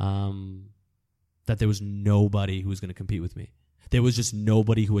 that there was nobody who was going to compete with me. There was just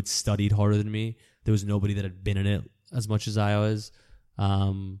nobody who had studied harder than me. There was nobody that had been in it as much as I was.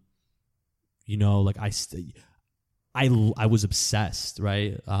 Like I was obsessed,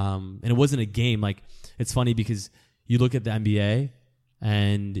 right? And it wasn't a game. Like, it's funny because you look at the NBA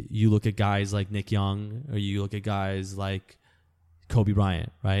and you look at guys like Nick Young, or you look at guys like Kobe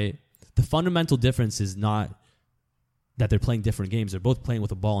Bryant, right? The fundamental difference is not that they're playing different games. They're both playing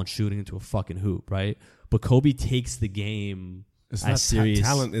with a ball and shooting into a fucking hoop, right? But Kobe takes the game It's as not serious.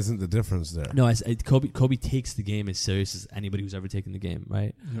 talent isn't the difference there. No, Kobe takes the game as serious as anybody who's ever taken the game,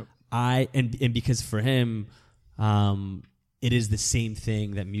 right? Yep. And because for him, it is the same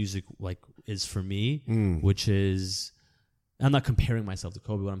thing that music like is for me, which is, I'm not comparing myself to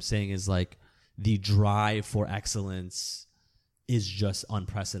Kobe. What I'm saying is like the drive for excellence is just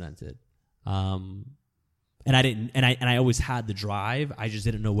unprecedented. And I always had the drive. I just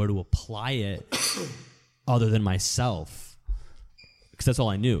didn't know where to apply it other than myself, because that's all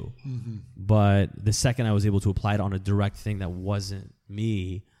I knew. Mm-hmm. But the second I was able to apply it on a direct thing that wasn't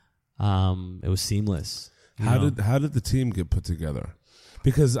me, it was seamless. How did the team get put together?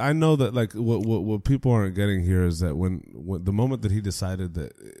 Because I know that like what people aren't getting here is that when the moment that he decided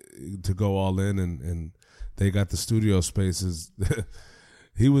that to go all in and they got the studio spaces,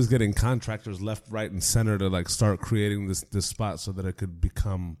 he was getting contractors left, right, and center to like start creating this spot so that it could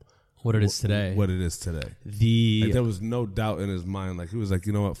become what it is today. What it is today. Like, there was no doubt in his mind. Like he was like,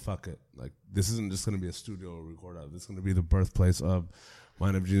 you know what, fuck it. Like this isn't just going to be a studio record out. This is going to be the birthplace of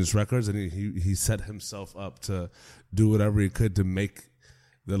Mind of Genius Records, and he set himself up to do whatever he could to make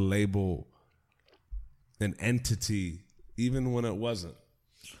the label an entity, even when it wasn't.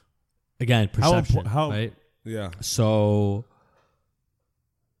 Again, perception, right? Yeah. So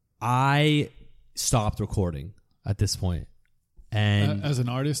I stopped recording at this point. And as an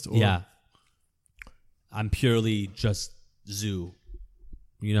artist? Or? Yeah. I'm purely just Zoo,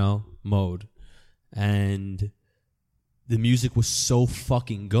 mode. And the music was so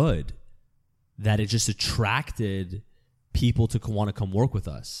fucking good that it just attracted people to want to come work with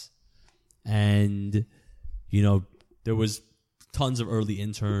us. And, there was tons of early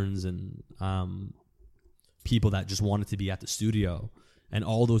interns and people that just wanted to be at the studio. And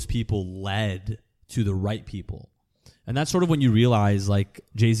all those people led to the right people. And that's sort of when you realize, like,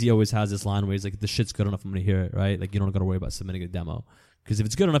 Jay-Z always has this line where he's like, if the shit's good enough, I'm going to hear it, right? Like, you don't got to worry about submitting a demo. Because if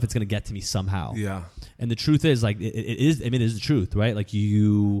it's good enough, it's going to get to me somehow. Yeah. And the truth is, like, it is the truth, right? Like,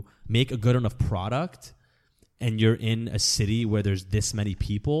 you make a good enough product and you're in a city where there's this many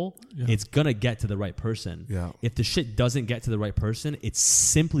people, it's going to get to the right person. Yeah. If the shit doesn't get to the right person, it's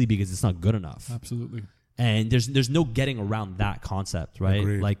simply because it's not good enough. Absolutely. And there's no getting around that concept, right?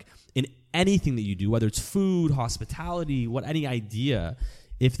 Agreed. Like in anything that you do, whether it's food, hospitality, any idea,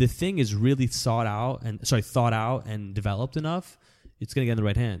 if the thing is really thought out and developed enough, it's gonna get in the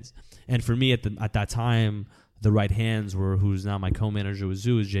right hands. And for me at that time, the right hands were who's now my co-manager with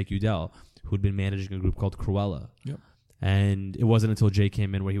Zoo is Jake Udell, who'd been managing a group called Cruella. Yep. And it wasn't until Jake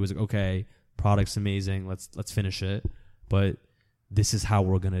came in where he was like, okay, product's amazing, let's finish it, but this is how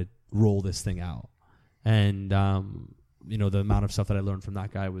we're gonna roll this thing out. And the amount of stuff that I learned from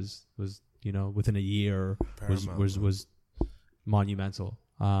that guy was within a year was monumental.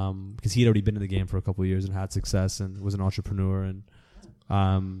 Because he'd already been in the game for a couple of years and had success and was an entrepreneur,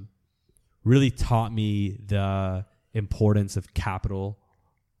 and really taught me the importance of capital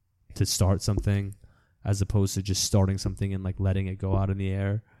to start something, as opposed to just starting something and like letting it go out in the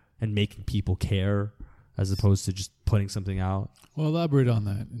air and making people care, as opposed to just putting something out. Well, elaborate on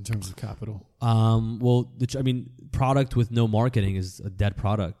that in terms of capital. Product with no marketing is a dead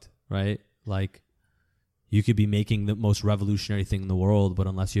product, right? Like, you could be making the most revolutionary thing in the world, but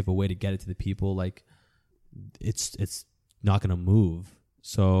unless you have a way to get it to the people, like, it's not going to move.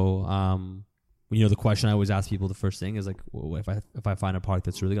 So, the question I always ask people, the first thing is like, well, if I find a product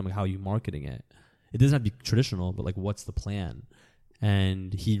that's really good, I'm like, how are you marketing it? It doesn't have to be traditional, but like, what's the plan?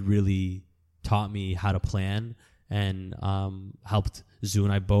 And he really taught me how to plan and helped Zoo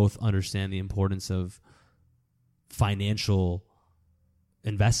and I both understand the importance of financial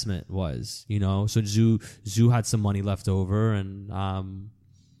investment was, so Zoo had some money left over, and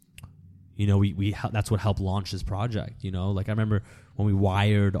we that's what helped launch this project. Like, I remember when we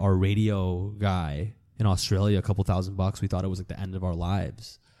wired our radio guy in Australia a couple $1,000, we thought it was like the end of our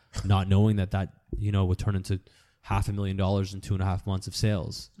lives, not knowing that would turn into $500,000 in 2.5 months of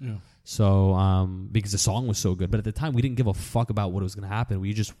sales. Yeah. So, because the song was so good, but at the time we didn't give a fuck about what was going to happen.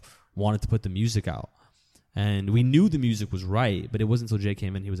 We just wanted to put the music out, and we knew the music was right, but it wasn't until Jay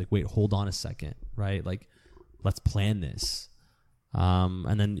came in, he was like, wait, hold on a second, right? Like, let's plan this.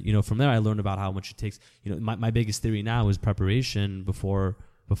 And then, from there I learned about how much it takes. My biggest theory now is preparation before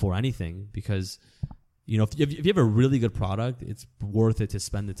anything, because, if you have a really good product, it's worth it to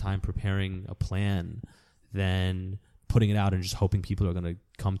spend the time preparing a plan than putting it out and just hoping people are going to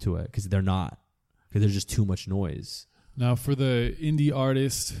come to it, because they're not, because there's just too much noise. Now, for the indie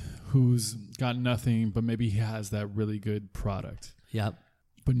artist who's got nothing, but maybe he has that really good product, yep,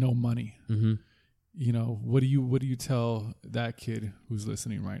 but no money, what do you tell that kid who's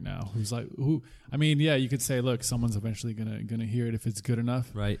listening right now? Who's like, I mean, yeah, you could say, look, someone's eventually gonna hear it if it's good enough,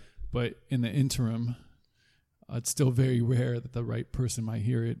 right? But in the interim, it's still very rare that the right person might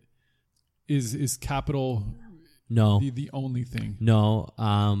hear it. Is capital the only thing? No.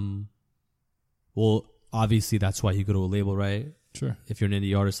 Well, obviously that's why you go to a label, right? Sure. If you're an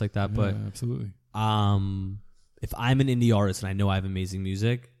indie artist like that, but absolutely. If I'm an indie artist and I know I have amazing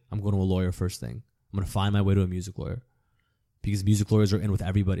music, I'm going to a lawyer first thing. I'm going to find my way to a music lawyer because music lawyers are in with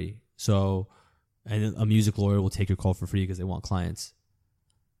everybody. So, and a music lawyer will take your call for free because they want clients.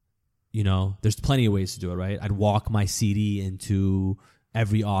 There's plenty of ways to do it, right? I'd walk my CD into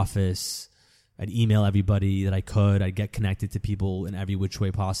every office. I'd email everybody that I could. I'd get connected to people in every which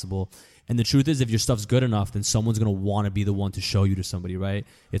way possible. And the truth is, if your stuff's good enough, then someone's going to want to be the one to show you to somebody, right?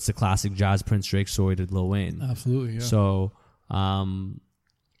 It's the classic Jazz Prince Drake story to Lil Wayne. Absolutely, yeah. So,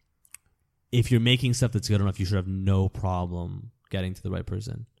 if you're making stuff that's good enough, you should have no problem getting to the right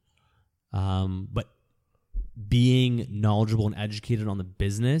person. But being knowledgeable and educated on the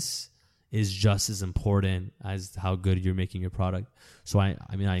business is just as important as how good you're making your product. So I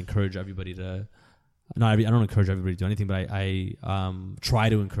encourage everybody to, I don't encourage everybody to do anything, but I try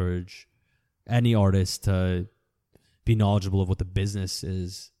to encourage any artist to be knowledgeable of what the business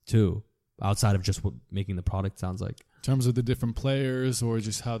is too, outside of just what making the product sounds like. In terms of the different players or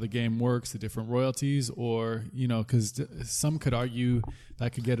just how the game works, the different royalties, or, because some could argue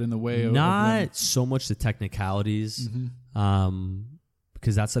that could get in the way of not so much the technicalities,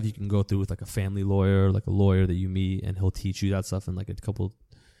 because that stuff you can go through with like a family lawyer, like a lawyer that you meet, and he'll teach you that stuff in like a couple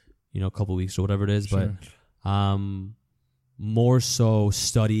weeks or whatever it is. Sure. But more so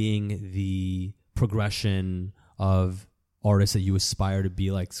studying the progression of artists that you aspire to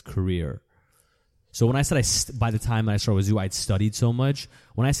be like's career. So when I said by the time I started with Zoo, I'd studied so much.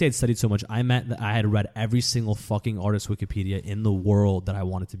 When I say I'd studied so much, I meant that I had read every single fucking artist Wikipedia in the world that I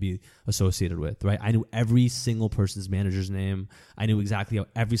wanted to be associated with, right? I knew every single person's manager's name. I knew exactly how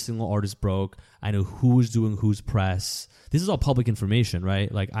every single artist broke. I knew who was doing whose press. This is all public information, right?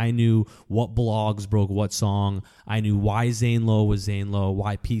 Like I knew what blogs broke what song. I knew why Zane Lowe was Zane Lowe,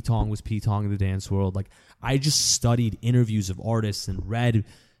 why P Tong was P Tong in the dance world. Like I just studied interviews of artists and read,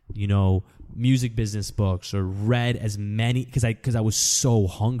 music business books, or read as many because I was so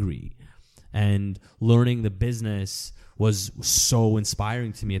hungry, and learning the business was so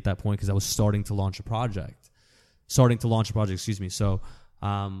inspiring to me at that point because I was starting to launch a project. So I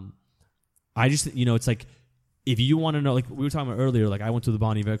just it's like, if you want to know, like we were talking about earlier, like I went to the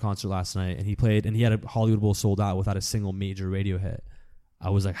Bon Iver concert last night and he played and he had a Hollywood Bowl sold out without a single major radio hit.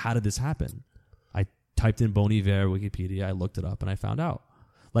 I was like, how did this happen? I typed in Bon Iver Wikipedia, I looked it up, and I found out.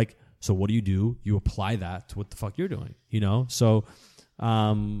 Like, so what do? You apply that to what the fuck you're doing, So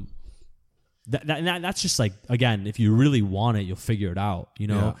that's just like, again, if you really want it, you'll figure it out,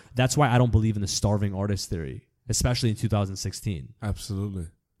 Yeah. That's why I don't believe in the starving artist theory, especially in 2016. Absolutely.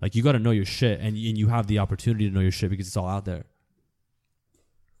 Like, you got to know your shit, and you have the opportunity to know your shit because it's all out there.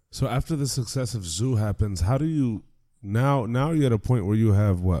 So after the success of Zoo happens, how do you, now you're at a point where you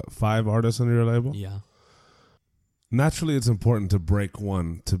have, 5 artists under your label? Yeah. Naturally, it's important to break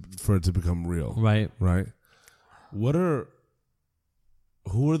one for it to become real. Right. Right. Who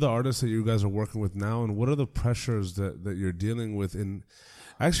are the artists that you guys are working with now, and what are the pressures that you're dealing with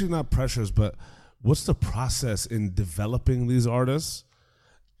actually not pressures, but what's the process in developing these artists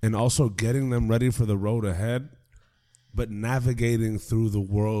and also getting them ready for the road ahead, but navigating through the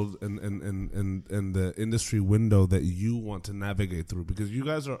world and the industry window that you want to navigate through? Because you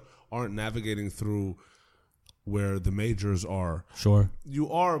guys aren't navigating through where the majors are. Sure.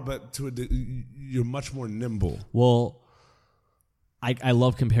 You are, but you're much more nimble. Well, I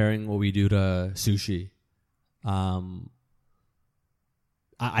love comparing what we do to sushi. I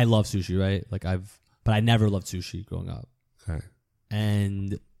love sushi, right? But I never loved sushi growing up. Okay.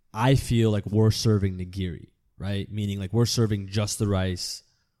 And I feel like we're serving nigiri, right? Meaning like we're serving just the rice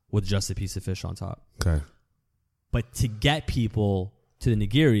with just a piece of fish on top. Okay. But to get people to the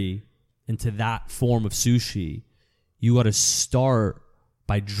nigiri, into that form of sushi, you got to start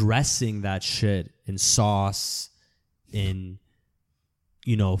by dressing that shit in sauce, in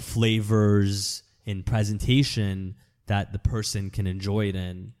flavors, in presentation that the person can enjoy it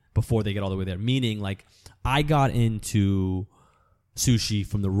in before they get all the way there. Meaning, like, I got into sushi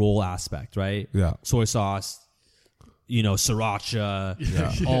from the roll aspect, right? Yeah. Soy sauce,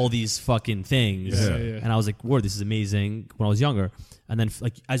 sriracha, all these fucking things. Yeah. And I was like, whoa, this is amazing when I was younger. And then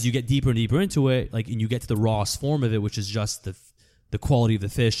like as you get deeper and deeper into it, like, and you get to the rawest form of it, which is just the quality of the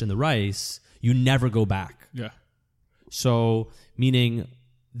fish and the rice, you never go back. Yeah. So meaning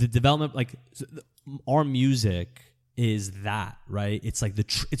the development, like our music is that, right? It's like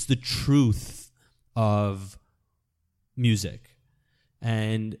it's the truth of music.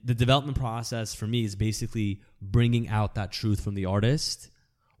 And the development process for me is basically bringing out that truth from the artist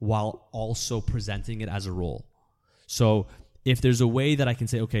while also presenting it as a role. So if there's a way that I can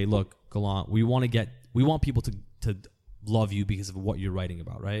say, okay, look, Galant, we want people to love you because of what you're writing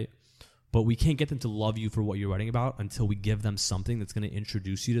about, right? But we can't get them to love you for what you're writing about until we give them something that's going to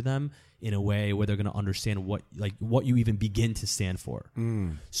introduce you to them in a way where they're going to understand what you even begin to stand for.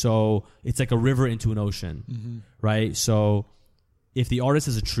 So it's like a river into an ocean, right? So if the artist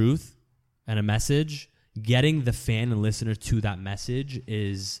has a truth and a message, getting the fan and listener to that message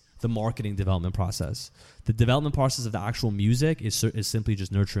is the marketing development process. The development process of the actual music is simply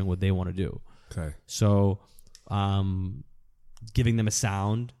just nurturing what they want to do. Okay. So, giving them a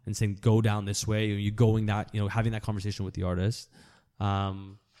sound and saying, go down this way, or you going that, having that conversation with the artist,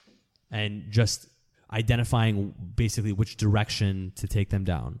 and just identifying basically which direction to take them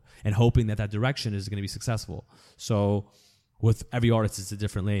down and hoping that direction is going to be successful. So with every artist, it's a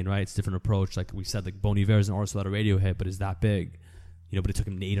different lane, right? It's a different approach. Like we said, like Bon Iver is an artist without a radio hit, but is that big, but it took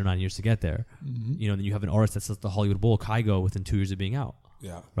him 8 or 9 years to get there. And then you have an artist that's at the Hollywood Bowl, Kygo, within 2 years of being out.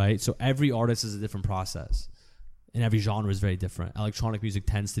 Yeah. Right. So every artist is a different process. And every genre is very different. Electronic music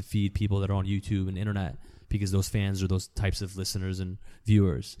tends to feed people that are on YouTube and internet because those fans are those types of listeners and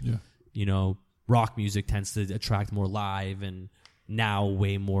viewers. Yeah. Rock music tends to attract more live and now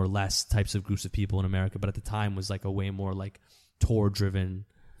way more less types of groups of people in America. But at the time was like a way more like tour driven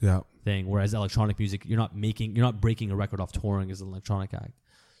thing. Whereas electronic music, you're not breaking a record off touring as an electronic act.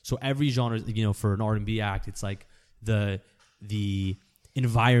 So every genre, for an R&B act, it's like the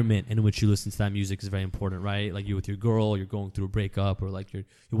environment in which you listen to that music is very important, right? Like you're with your girl, you're going through a breakup, or like you're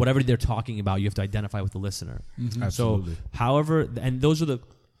whatever they're talking about, you have to identify with the listener. Absolutely. So however, and those are the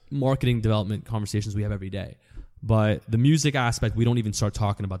marketing development conversations we have every day. But the music aspect, we don't even start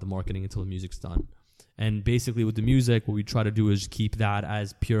talking about the marketing until the music's done. And basically with the music, what we try to do is keep that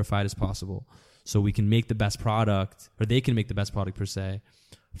as purified as possible. So we can make the best product, or they can make the best product per se,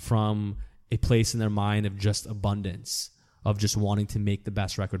 from a place in their mind of just abundance, of just wanting to make the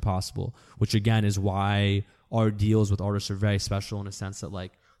best record possible, which again is why our deals with artists are very special in a sense that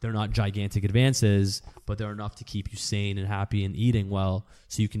like they're not gigantic advances, but they're enough to keep you sane and happy and eating well,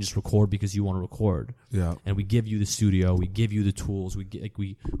 so you can just record because you want to record. Yeah. And we give you the studio, we give you the tools, we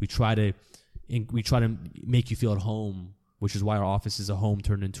try to make you feel at home, which is why our office is a home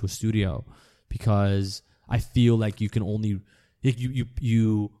turned into a studio, because I feel like you can only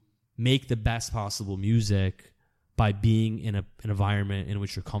you make the best possible music by being in an environment in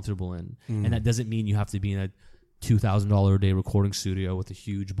which you're comfortable in. And that doesn't mean you have to be in a $2,000 a day recording studio with a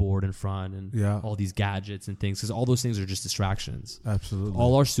huge board in front and all these gadgets and things, because all those things are just distractions. Absolutely.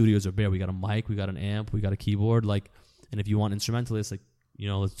 All our studios are bare. We got a mic, we got an amp, we got a keyboard, and if you want instrumentalists,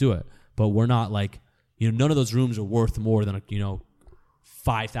 let's do it. But we're not none of those rooms are worth more than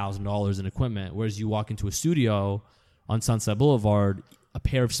 $5,000 in equipment. Whereas you walk into a studio on Sunset Boulevard, a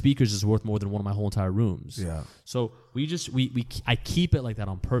pair of speakers is worth more than one of my whole entire rooms. Yeah. So I keep it like that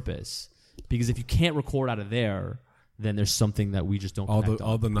on purpose, because if you can't record out of there, then there's something that we just don't connect on.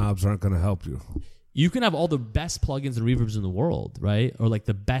 All the knobs aren't going to help you. You can have all the best plugins and reverbs in the world, right? Or like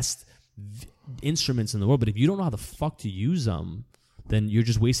the best instruments in the world, but if you don't know how the fuck to use them, then you're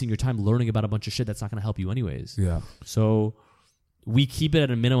just wasting your time learning about a bunch of shit that's not going to help you anyways. Yeah. So we keep it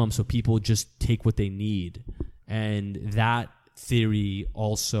at a minimum so people just take what they need. And that theory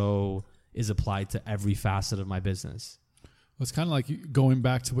also is applied to every facet of my business. Well, it's kind of like going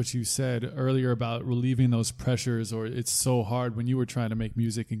back to what you said earlier about relieving those pressures, or it's so hard when you were trying to make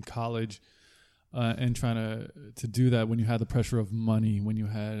music in college and trying to do that when you had the pressure of money, when you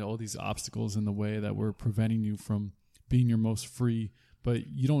had all these obstacles in the way that were preventing you from being your most free. But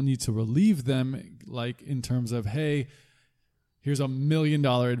you don't need to relieve them like in terms of, hey, here's $1 million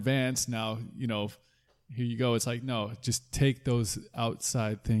advance now, here you go. It's like, no, just take those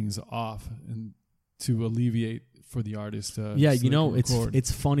outside things off and to alleviate for the artist.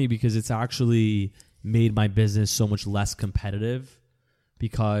 It's funny because it's actually made my business so much less competitive,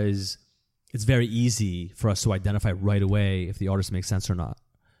 because it's very easy for us to identify right away if the artist makes sense or not.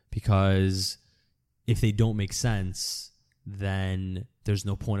 Because if they don't make sense, then there's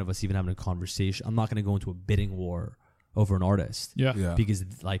no point of us even having a conversation. I'm not going to go into a bidding war over an artist. Yeah. Because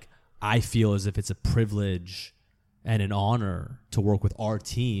I feel as if it's a privilege and an honor to work with our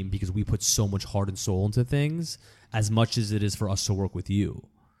team, because we put so much heart and soul into things, as much as it is for us to work with you.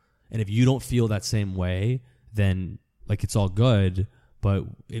 And if you don't feel that same way, then it's all good, but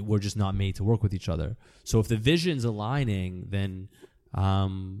we're just not made to work with each other. So if the vision's aligning, then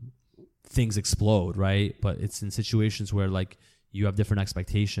things explode, right? But it's in situations where like you have different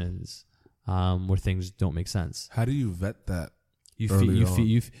expectations, where things don't make sense. How do you vet that?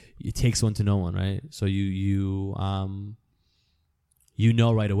 It takes one to know one, right? So you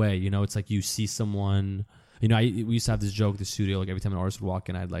know right away. You know, it's like you see someone. You know, we used to have this joke at the studio. Like every time an artist would walk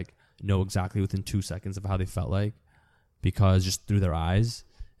in, I'd like know exactly within 2 seconds of how they felt like, because just through their eyes.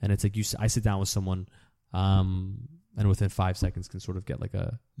 And it's like I sit down with someone, and within 5 seconds can sort of get like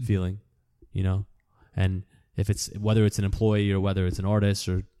a feeling, you know. And if it's whether it's an employee or whether it's an artist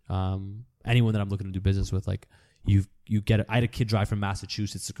or anyone that I'm looking to do business with, like you get it. I had a kid drive from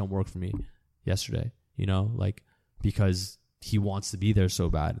Massachusetts to come work for me yesterday, you know, like because he wants to be there so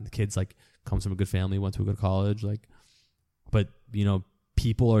bad. And the kid's like comes from a good family, went to a good college, like, but you know,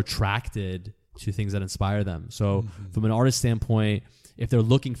 people are attracted to things that inspire them. So from an artist standpoint, if they're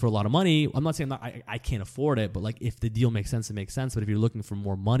looking for a lot of money, I'm not saying I can't afford it, but like if the deal makes sense, it makes sense. But if you're looking for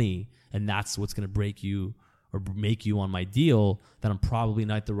more money and that's what's going to break you or make you on my deal, then I'm probably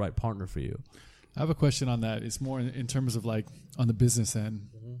not the right partner for you. I have a question on that. It's more in terms of like on the business end.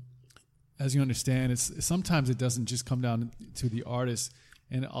 As you understand, sometimes it doesn't just come down to the artist.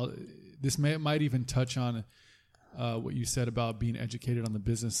 And this might even touch on what you said about being educated on the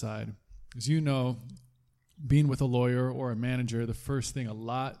business side. As you know, being with a lawyer or a manager, the first thing a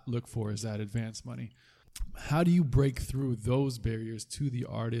lot look for is that advance money. How do you break through those barriers to the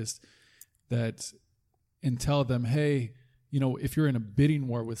artist and tell them, hey, you know, if you're in a bidding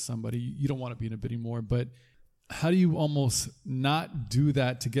war with somebody, you don't want to be in a bidding war, but how do you almost not do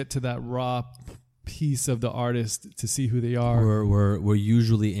that to get to that raw piece of the artist to see who they are? We're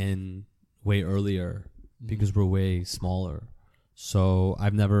usually in way earlier because we're way smaller. So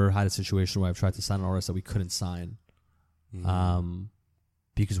I've never had a situation where I've tried to sign an artist that we couldn't sign,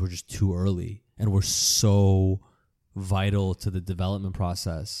 because we're just too early and we're so vital to the development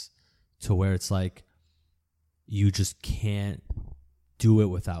process to where it's like you just can't do it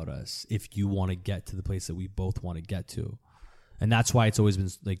without us if you want to get to the place that we both want to get to. And that's why it's always been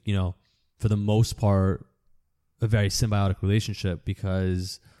like, you know, for the most part, a very symbiotic relationship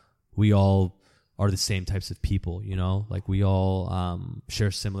because we all are the same types of people, you know, like we all share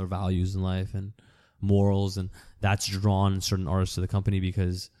similar values in life and morals, and that's drawn certain artists to the company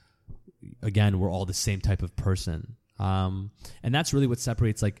because, again, we're all the same type of person. And that's really what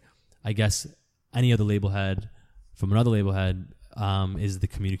separates, like, I guess, any other label head from another label head is the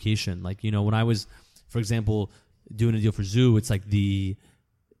communication. Like, you know, when I was, for example, doing a deal for Zoo, it's like the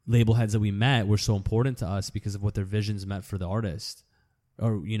label heads that we met were so important to us because of what their visions meant for the artist,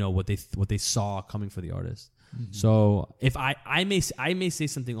 or you know what they saw coming for the artist. So if I may say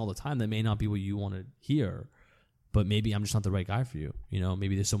something all the time that may not be what you want to hear, but maybe I'm just not the right guy for you. You know,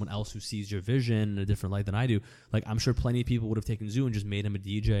 maybe there's someone else who sees your vision in a different light than I do. Like I'm sure plenty of people would have taken Zoo and just made him a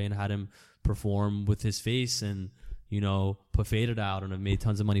DJ and had him perform with his face and, you know, put Faded out and have made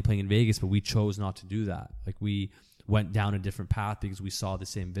tons of money playing in Vegas, but we chose not to do that. Like we went down a different path because we saw the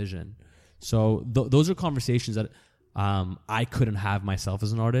same vision. So those are conversations that I couldn't have myself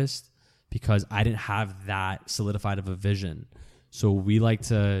as an artist because I didn't have that solidified of a vision. So we like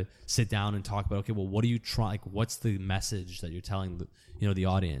to sit down and talk about, okay, well, what are you trying? Like, what's the message that you're telling the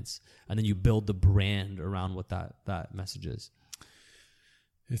audience, and then you build the brand around what that message is.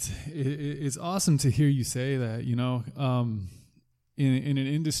 It's awesome to hear you say that. You know, in an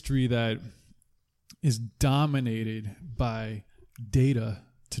industry that is dominated by data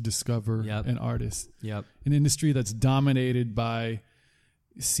to discover an artist. Yep. An industry that's dominated by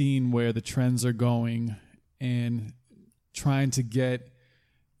seeing where the trends are going and trying to get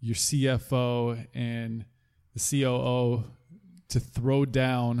your CFO and the COO to throw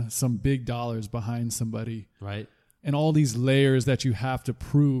down some big dollars behind somebody. Right. And all these layers that you have to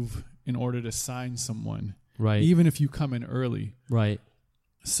prove in order to sign someone. Right. Even if you come in early. Right.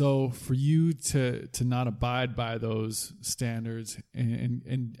 So for you to not abide by those standards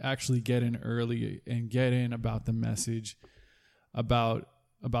and actually get in early and get in about the message, about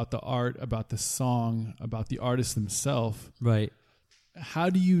the art, about the song, about the artist themselves. Right. How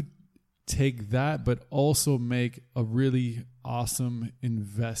do you take that but also make a really awesome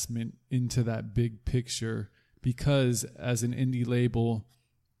investment into that big picture? Because as an indie label,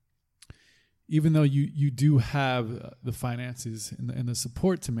 even though you do have the finances and the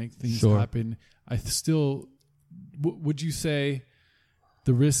support to make things happen, I still would you say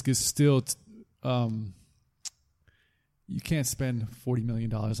the risk is still you can't spend $40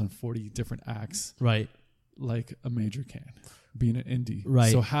 million on 40 different acts, right? Like a major can, being an indie,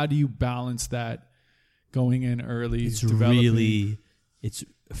 right? So how do you balance that going in early? It's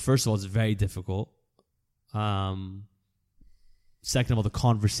first of all, it's very difficult. second of all, the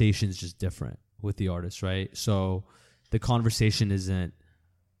conversation is just different with the artist, right? So the conversation isn't,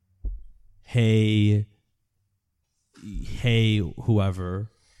 hey, whoever,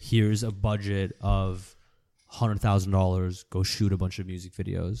 here's a budget of $100,000, go shoot a bunch of music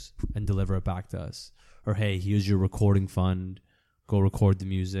videos and deliver it back to us. Or, hey, here's your recording fund, go record the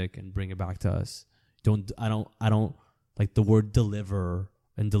music and bring it back to us. I don't like the word deliver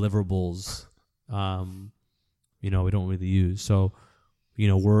and deliverables, we don't really use. So,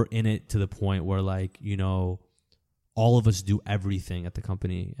 we're in it to the point where, like, all of us do everything at the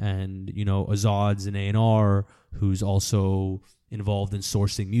company. And, Azad's an A&R who's also involved in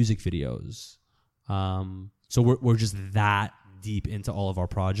sourcing music videos. So we're just that deep into all of our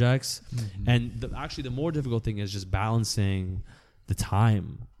projects. Mm-hmm. And actually the more difficult thing is just balancing the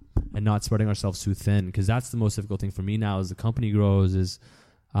time and not spreading ourselves too thin, because that's the most difficult thing for me now as the company grows is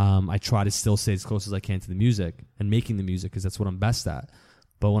I try to still stay as close as I can to the music and making the music, because that's what I'm best at.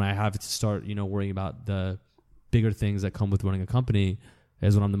 But when I have to start, worrying about the bigger things that come with running a company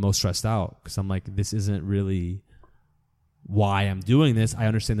is when I'm the most stressed out, because I'm like, this isn't really why I'm doing this. I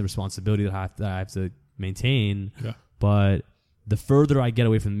understand the responsibility that I have to maintain, but the further I get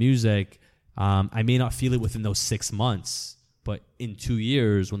away from music, I may not feel it within those 6 months, but in 2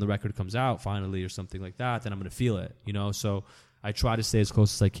 years when the record comes out finally or something like that, then I'm going to feel it, So I try to stay as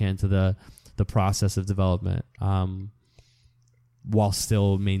close as I can to the process of development, while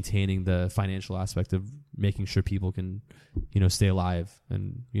still maintaining the financial aspect of making sure people can, stay alive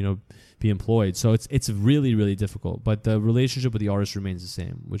and, be employed. So it's really, really difficult, but the relationship with the artist remains the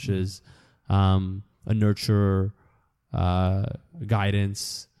same, which is a nurturer,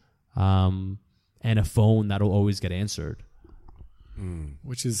 guidance, and a phone that'll always get answered.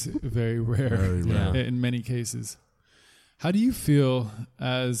 Which is very rare, in many cases. How do you feel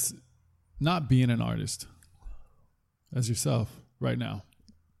as not being an artist, as yourself right now?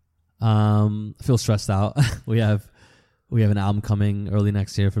 I feel stressed out. We have an album coming early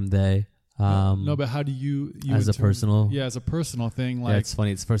next year from Day. No, but how do you as a personal? Yeah, as a personal thing. Like, it's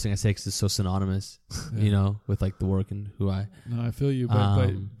funny. It's the first thing I say because it's so synonymous, with like the work and who I. No, I feel you,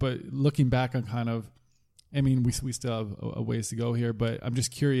 but looking back on kind of, I mean, we still have a ways to go here, but I'm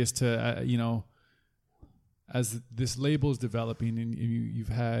just curious to, as this label is developing and you've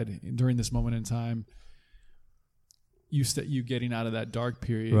had during this moment in time, you getting out of that dark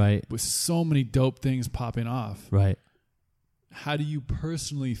period, right, with so many dope things popping off, right. How do you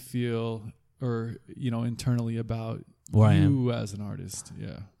personally feel, or internally, about where you I am as an artist?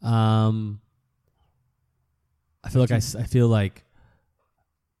 Yeah. I feel like I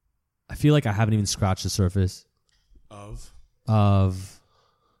feel like I haven't even scratched the surface of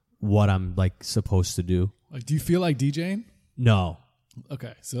what I'm like supposed to do. Like, do you feel like DJing? No.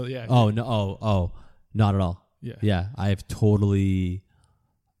 Okay, so yeah. Oh no. Oh, not at all. Yeah. I have totally,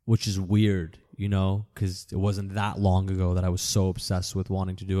 which is weird. Because it wasn't that long ago that I was so obsessed with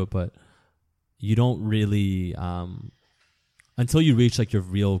wanting to do it. But you don't really, until you reach like your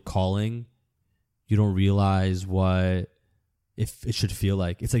real calling, you don't realize what if it should feel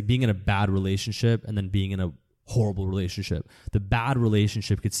like. It's like being in a bad relationship and then being in a horrible relationship. The bad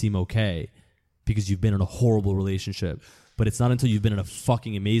relationship could seem okay because you've been in a horrible relationship. But it's not until you've been in a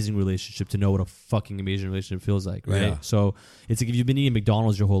fucking amazing relationship to know what a fucking amazing relationship feels like, right? Yeah. So it's like if you've been eating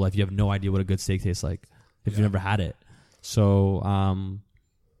McDonald's your whole life, you have no idea what a good steak tastes like if you've never had it. So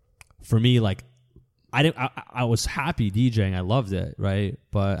for me, like I was happy DJing, I loved it, right?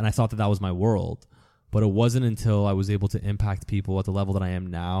 And I thought that was my world. But it wasn't until I was able to impact people at the level that I am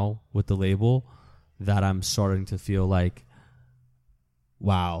now with the label that I'm starting to feel like,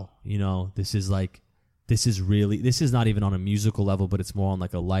 wow, this is not even on a musical level, but it's more on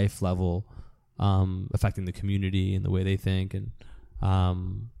like a life level, affecting the community and the way they think and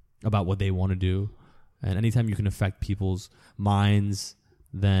about what they want to do. And anytime you can affect people's minds,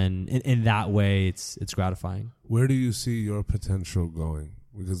 then in that way, it's gratifying. Where do you see your potential going?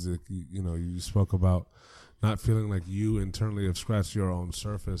 Because you spoke about not feeling like you internally have scratched your own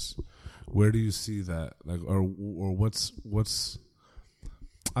surface. Where do you see that? Like, or what's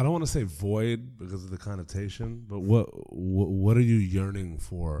I don't want to say void because of the connotation, but what are you yearning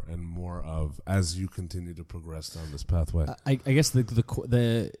for and more of as you continue to progress down this pathway? I guess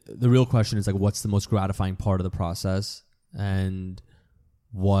the real question is like, what's the most gratifying part of the process, and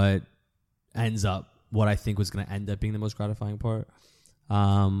what I think was going to end up being the most gratifying part.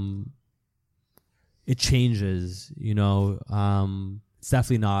 It changes, it's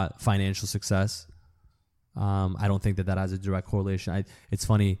definitely not financial success. I don't think that has a direct correlation. It's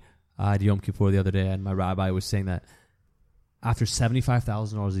funny, I had Yom Kippur the other day, and my rabbi was saying that after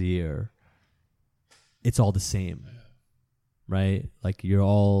 $75,000 a year, it's all the same, right? Like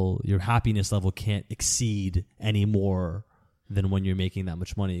your happiness level can't exceed any more than when you're making that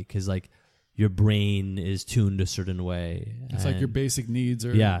much money, because like your brain is tuned a certain way. It's like your basic needs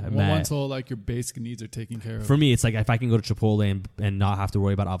are once all like your basic needs are taken care of. For me, it's like if I can go to Chipotle and not have to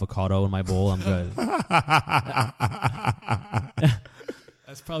worry about avocado in my bowl, I'm good.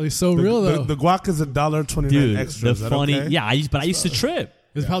 That's probably so real though. The guac is $1.29 Dude, extra. the funny, okay? yeah. I used to trip.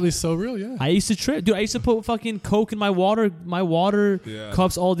 It's probably so real, yeah. I used to trip, dude. I used to put fucking Coke in my water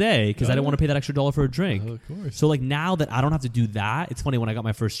cups all day because I didn't want to pay that extra $1 for a drink. Of course. So like now that I don't have to do that, it's funny. When I got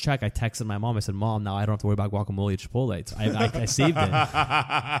my first check, I texted my mom. I said, "Mom, now I don't have to worry about guacamole at Chipotle. I saved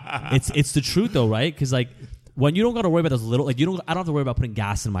it." It's the truth though, right? Because like when you don't got to worry about those little, like I don't have to worry about putting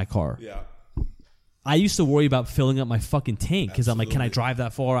gas in my car. Yeah. I used to worry about filling up my fucking tank because I'm like, can I drive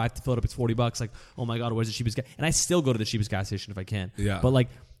that far? I have to fill it up. It's $40. Like, oh my God, where's the cheapest gas? And I still go to the cheapest gas station if I can. Yeah. But like,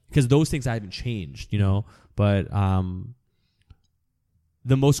 because those things I haven't changed, you know. But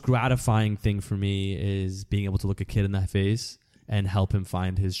the most gratifying thing for me is being able to look a kid in the face and help him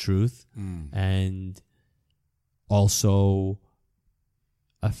find his truth, and also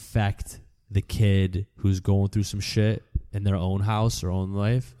affect the kid who's going through some shit in their own house or own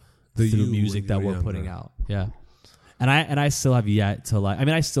life. Through music that we're putting out. Yeah. And I still have yet to like, I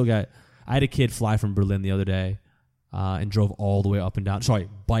mean, I had a kid fly from Berlin the other day and drove all the way up and down,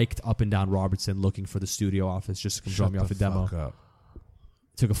 biked up and down Robertson looking for the studio office just to come drop me off a demo. Up.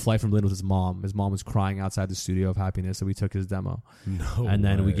 Took a flight from Berlin with his mom. His mom was crying outside the studio of happiness, so we took his demo. And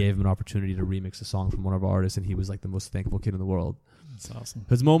then we gave him an opportunity to remix a song from one of our artists, and he was like the most thankful kid in the world. That's awesome.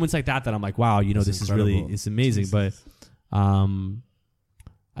 There's moments like that I'm like, wow, you know, this incredible. Is really, it's amazing. Jesus. But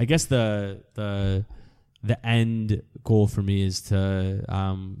I guess the end goal for me is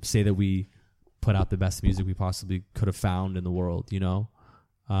to say that we put out the best music we possibly could have found in the world, you know?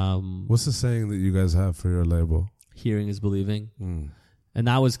 What's the saying that you guys have for your label? Hearing is believing. And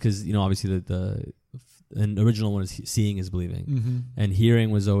that was because, you know, obviously the original one is seeing is believing. Mm-hmm. And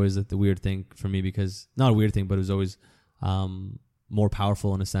hearing was always the weird thing for me, because, not a weird thing, but it was always more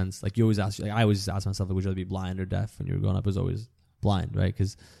powerful in a sense. Like you always ask, like I always ask myself, like, would you rather be blind or deaf? When you were growing up, it was always blind, right?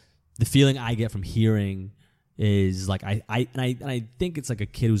 Because the feeling I get from hearing is like I think it's like a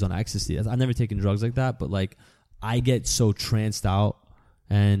kid who's on ecstasy. I've never taken drugs like that, but like I get so tranced out,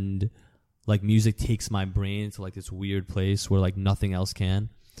 and like music takes my brain to like this weird place where like nothing else can.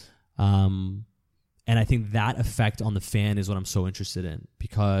 And I think that effect on the fan is what I'm so interested in,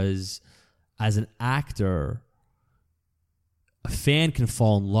 because as an actor, a fan can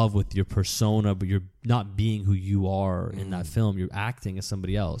fall in love with your persona, but you're not being who you are in that film. You're acting as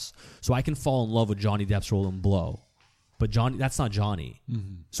somebody else. So I can fall in love with Johnny Depp's role in Blow, but that's not Johnny.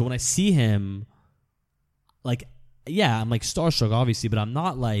 Mm-hmm. So when I see him, like, yeah, I'm like starstruck, obviously, but I'm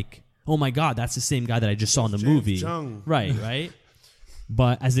not like, oh my God, that's the same guy that I just saw in the movie. Chung. Right.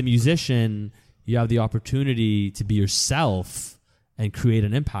 But as a musician, you have the opportunity to be yourself and create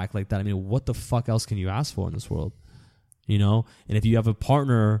an impact like that. I mean, what the fuck else can you ask for in this world? You know, and if you have a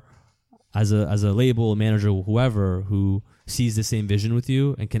partner as a label, a manager, whoever, who sees the same vision with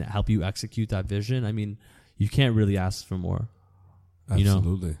you and can help you execute that vision, I mean, you can't really ask for more.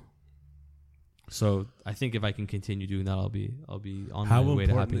 Absolutely. You know? So I think if I can continue doing that, I'll be on How my way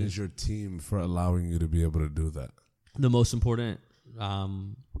to happiness. How important is your team for allowing you to be able to do that? The most important.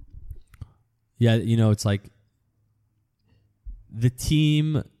 Yeah, you know, it's like the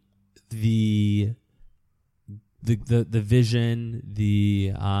team, the vision,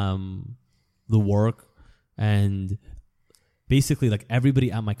 the work, and basically like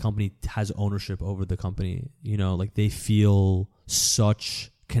everybody at my company has ownership over the company. You know, like they feel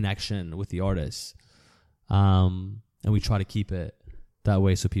such connection with the artists, and we try to keep it that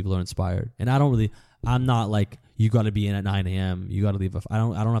way so people are inspired. And I'm not like, you got to be in at 9 a.m. You got to leave. I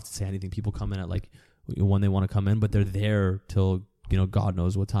don't have to say anything. People come in at like when they want to come in, but they're there till, you know, God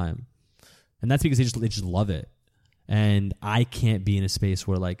knows what time. And that's because they just love it. And I can't be in a space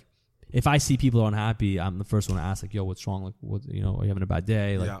where, like, if I see people are unhappy, I'm the first one to ask, like, yo, what's wrong? Like, what, you know, are you having a bad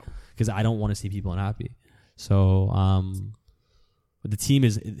day? Like, because I don't want to see people unhappy. So, the team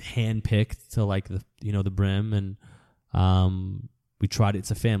is handpicked to like the brim, and we tried.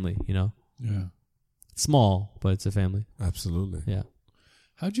 It's a family, you know. Yeah. It's small, but it's a family. Absolutely. Yeah.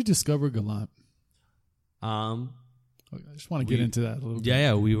 How'd you discover Gallant? I just want to get into that a little bit.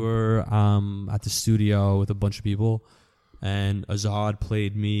 Yeah. We were at the studio with a bunch of people, and Azad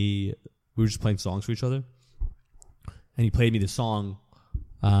played me. We were just playing songs for each other, and he played me the song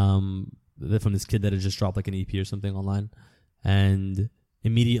from this kid that had just dropped like an EP or something online, and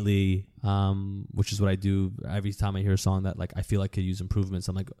immediately, which is what I do every time I hear a song that like I feel like could use improvements.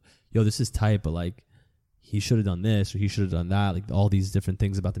 I'm like, yo, this is tight, but like, he should have done this or he should have done that, like all these different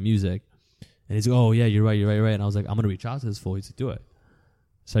things about the music. And he's like, oh yeah, you're right. And I was like, I'm gonna reach out to this fool. He's like, do it.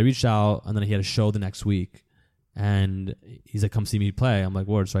 So I reached out, and then he had a show the next week, and he's like, come see me play. I'm like,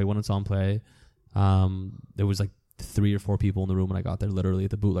 word. So I went and saw him play. There was like 3 or 4 people in the room when I got there, literally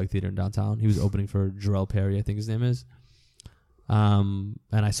at the Bootleg Theater in downtown. He was opening for Jarrell Perry, I think his name is. And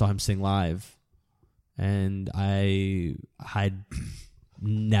I saw him sing live, and I had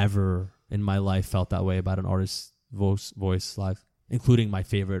never in my life felt that way about an artist's voice live, including my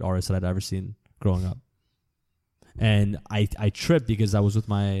favorite artist that I'd ever seen growing up. And I tripped because I was with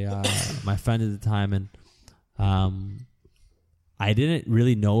my my friend at the time, and I didn't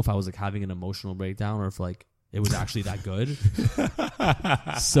really know if I was like having an emotional breakdown or if like it was actually that good.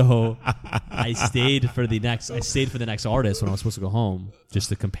 So I stayed for the next artist when I was supposed to go home just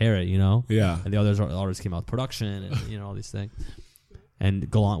to compare it, you know? Yeah. And the other artists came out with production and, you know, all these things.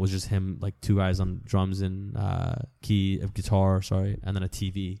 And Gallant was just him, like 2 guys on drums and guitar, and then a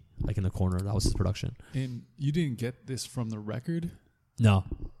TV like in the corner. That was his production. And you didn't get this from the record? No.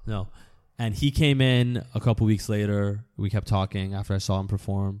 And he came in a couple weeks later. We kept talking after I saw him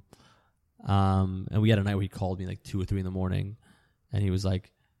perform. And we had a night where he called me like 2 or 3 in the morning, and he was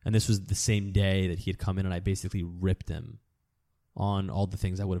like, and this was the same day that he had come in, and I basically ripped him on all the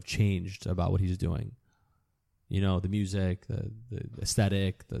things I would have changed about what he was doing. You know, the music, the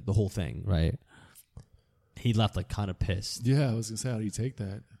aesthetic, the whole thing, right? He left like kind of pissed. Yeah, I was gonna say, how do you take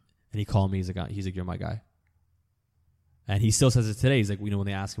that? And he called me. He's like, you're my guy. And he still says it today. He's like, you know, when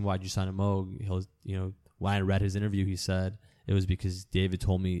they ask him why'd you sign a Moog, he'll, you know, when I read his interview, he said it was because David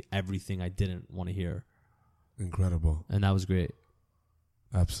told me everything I didn't want to hear. Incredible. And that was great.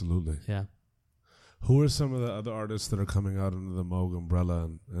 Absolutely. Yeah. Who are some of the other artists that are coming out under the Moog umbrella,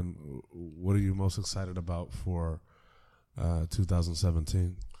 and what are you most excited about for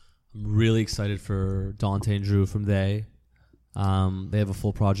 2017? I'm really excited for Dante and Drew from They. They have a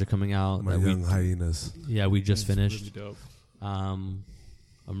full project coming out. My Young Hyenas. Yeah, we just finished. Really dope. I'm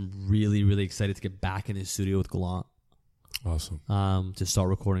really, really excited to get back in his studio with Gallant. Awesome. To start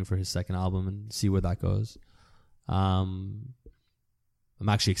recording for his second album and see where that goes. I'm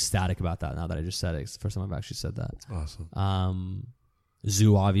actually ecstatic about that now that I just said it. It's the first time I've actually said that. Awesome.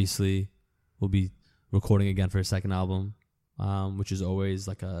 Zoo obviously will be recording again for his second album, which is always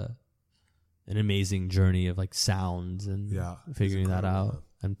like an amazing journey of like sounds and figuring that out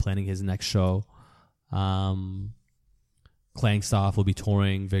and planning his next show. Klangstoff will be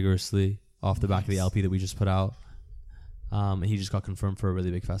touring vigorously off the back of the LP that we just put out. And he just got confirmed for a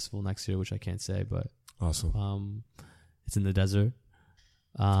really big festival next year, which I can't say, but awesome. It's in the desert.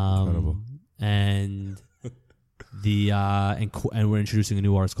 Incredible. And and we're introducing a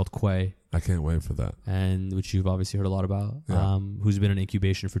new artist called Quay. I can't wait for that. And which you've obviously heard a lot about. Yeah. Who's been in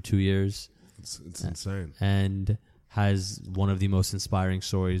incubation for 2 years. It's insane. And has one of the most inspiring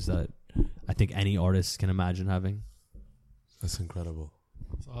stories that I think any artist can imagine having. That's incredible.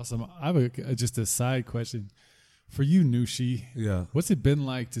 That's awesome. I have just a side question. For you, Nushi, what's it been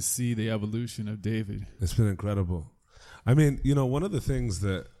like to see the evolution of David? It's been incredible. I mean, you know, one of the things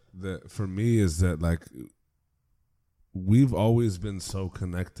that for me is that, like, we've always been so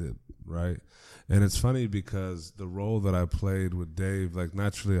connected, right? And it's funny because the role that I played with Dave, like,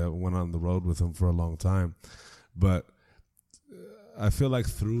 naturally I went on the road with him for a long time, but I feel like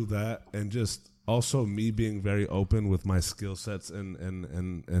through that and just also me being very open with my skill sets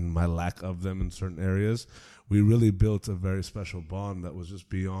and my lack of them in certain areas, we really built a very special bond that was just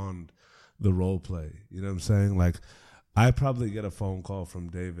beyond the role play. You know what I'm saying? Like, I probably get a phone call from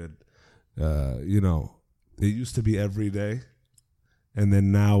David, you know, it used to be every day, and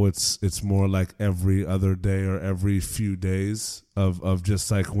then now it's more like every other day or every few days of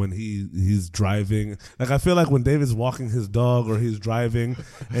just like when he's driving. Like, I feel like when David's walking his dog or he's driving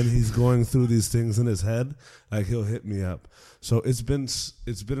and he's going through these things in his head, like, he'll hit me up. So it's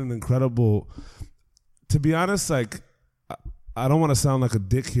been an incredible, to be honest, like, I don't want to sound like a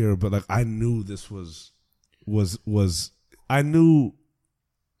dick here, but like, I knew this was I knew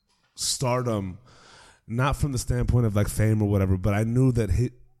stardom, not from the standpoint of like fame or whatever, but I knew that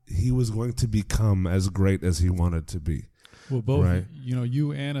he was going to become as great as he wanted to be. Well, both, right? You know,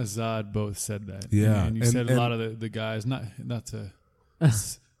 you and Azad both said that. Yeah. And you said a lot of the guys, not to...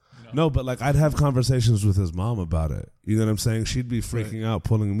 No, but like, I'd have conversations with his mom about it. You know what I'm saying? She'd be freaking out,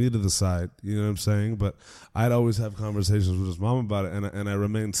 pulling me to the side. You know what I'm saying? But I'd always have conversations with his mom about it, and I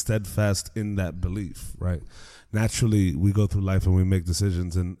remain steadfast in that belief, right? Naturally, we go through life and we make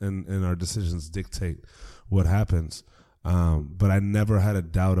decisions, and our decisions dictate what happens. But I never had a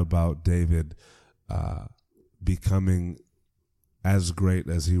doubt about David becoming as great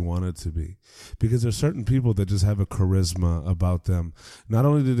as he wanted to be. Because there's certain people that just have a charisma about them. Not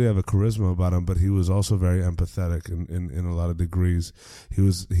only did he have a charisma about him, but he was also very empathetic in a lot of degrees.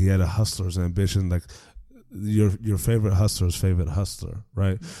 He had a hustler's ambition, like your favorite hustler's favorite hustler,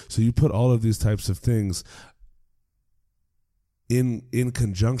 right? So you put all of these types of things in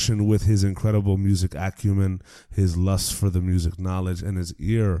conjunction with his incredible music acumen, his lust for the music knowledge, and his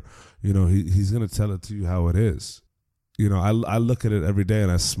ear, he's going to tell it to you how it is. I look at it every day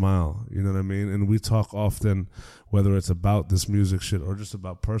and I smile, you know what I mean? And we talk often, whether it's about this music shit or just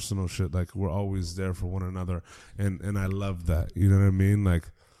about personal shit, like we're always there for one another. And I love that, you know what I mean?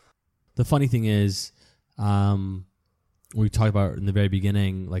 Like, the funny thing is, we talked about in the very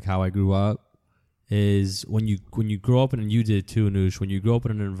beginning, like how I grew up, is when you grow up, and you did too, Anush, when you grow up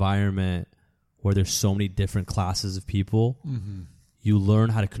in an environment where there's so many different classes of people, you learn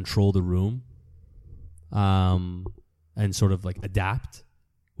how to control the room, and sort of like adapt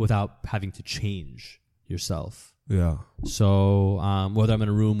without having to change yourself. Yeah. So whether I'm in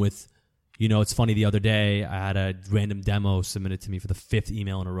a room with, it's funny, the other day I had a random demo submitted to me for the 5th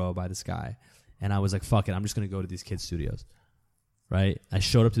email in a row by this guy. And I was like, fuck it, I'm just going to go to these kids' studios. Right? I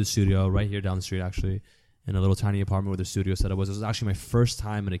showed up to the studio right here down the street, actually, in a little tiny apartment where the studio setup was. It was actually my first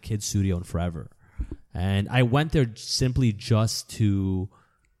time in a kid's studio in forever. And I went there simply just to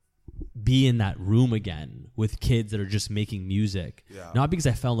be in that room again with kids that are just making music. Yeah. Not because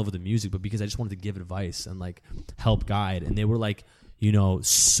I fell in love with the music, but because I just wanted to give advice and like help guide. And they were like,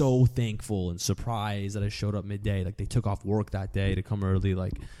 so thankful and surprised that I showed up midday. Like they took off work that day to come early,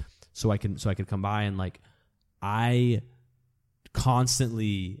 like so I could come by. And like I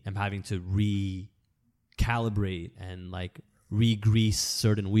constantly am having to recalibrate and like re-grease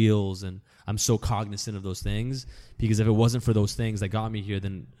certain wheels, and I'm so cognizant of those things, because if it wasn't for those things that got me here,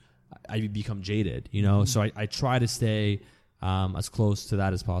 then I'd become jaded, So I try to stay as close to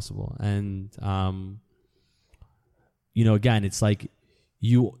that as possible. And again, it's like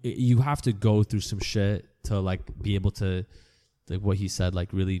you have to go through some shit to like be able to, like what he said,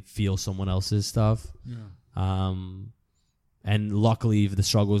 like really feel someone else's stuff. Yeah. And luckily, the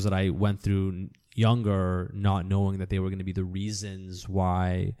struggles that I went through younger, not knowing that they were going to be the reasons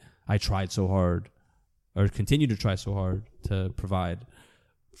why I tried so hard, or continue to try so hard to provide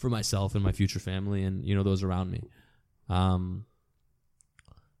for myself and my future family and, those around me. But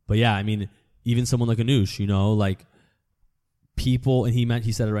yeah, I mean, even someone like Anush, like people, and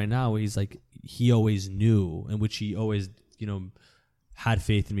he said it right now, where he's like, he always knew, in which he always, had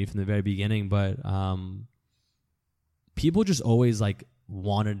faith in me from the very beginning. But, people just always like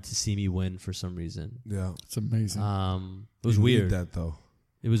wanted to see me win for some reason. Yeah, it's amazing. It was weird. That though,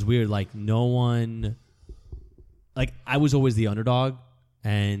 it was weird. Like no one, like I was always the underdog,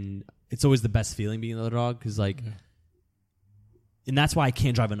 and it's always the best feeling being the underdog, because like, and that's why I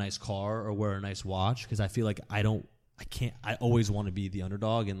can't drive a nice car or wear a nice watch, because I feel like I always want to be the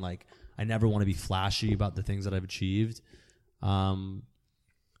underdog, and like I never want to be flashy about the things that I've achieved.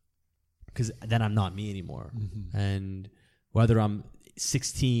 Because then I'm not me anymore. Mm-hmm. And whether I'm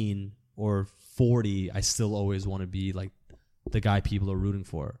 16 or 40, I still always want to be like the guy people are rooting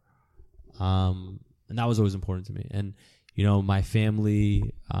for. And that was always important to me. And, my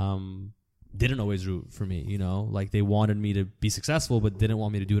family didn't always root for me, like they wanted me to be successful, but didn't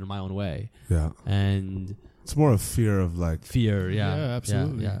want me to do it in my own way. Yeah. And it's more a fear of like... Fear, yeah. Yeah,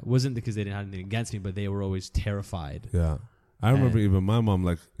 absolutely. Yeah. It wasn't because they didn't have anything against me, but they were always terrified. Yeah. I remember even my mom,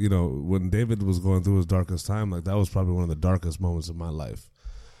 like, when David was going through his darkest time, like, that was probably one of the darkest moments of my life.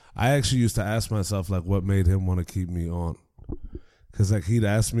 I actually used to ask myself, like, what made him want to keep me on? Because, like, he'd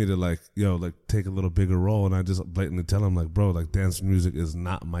ask me to, like, take a little bigger role, and I just blatantly tell him, like, bro, like, dance music is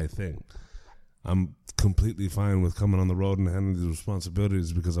not my thing. I'm completely fine with coming on the road and handling these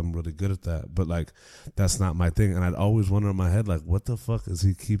responsibilities because I'm really good at that. But, like, that's not my thing. And I'd always wonder in my head, like, what the fuck is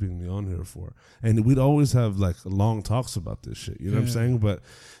he keeping me on here for? And we'd always have, like, long talks about this shit. You know what I'm saying? But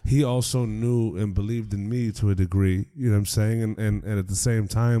he also knew and believed in me to a degree. You know what I'm saying? And at the same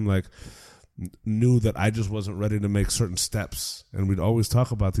time, like, knew that I just wasn't ready to make certain steps. And we'd always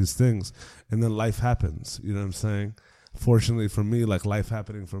talk about these things. And then life happens. You know what I'm saying? Fortunately for me, like life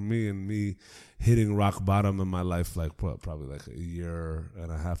happening for me and me hitting rock bottom in my life, like probably like a year and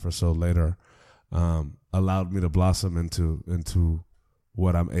a half or so later, allowed me to blossom into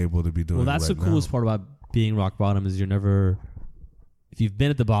what I'm able to be doing. Well, that's right the coolest part about being rock bottom is you're never, if you've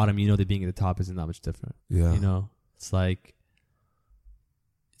been at the bottom, that being at the top isn't that much different. Yeah. It's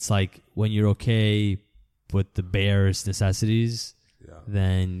like when you're okay with the barest necessities,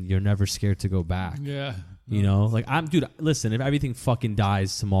 then you're never scared to go back. Yeah. You know, like dude, listen, if everything fucking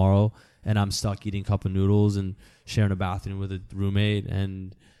dies tomorrow and I'm stuck eating cup of noodles and sharing a bathroom with a roommate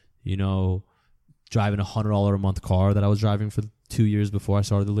and, you know, driving $100 a month car that I was driving for 2 years before I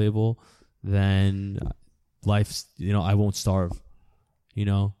started the label, then life's, you know, I won't starve, you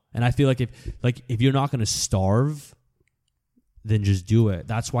know? And I feel like if you're not going to starve, then just do it.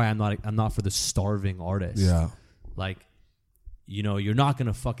 That's why I'm not for the starving artist. Yeah. Like, you know, you're not going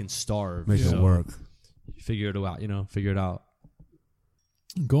to fucking starve. Make it work. Figure it out, you know, figure it out.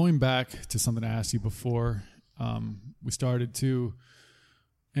 Going back to something I asked you before, we started to,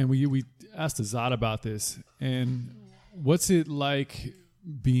 and we asked Azad about this. And what's it like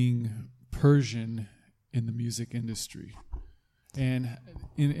being Persian in the music industry? And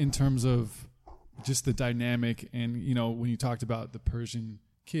in terms of just the dynamic, and, you know, when you talked about the Persian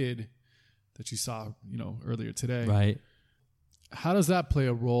kid that you saw, you know, earlier today. Right. How does that play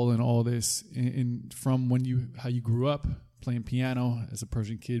a role in all this, from how you grew up playing piano as a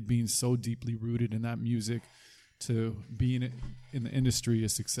Persian kid, being so deeply rooted in that music, to being in the industry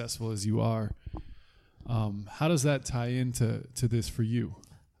as successful as you are? How does that tie into this for you?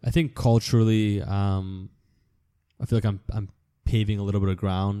 I think culturally, I feel like I'm paving a little bit of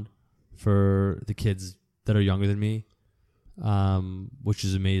ground for the kids that are younger than me, which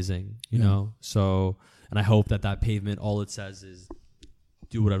is amazing, you know? So, and I hope that pavement, all it says is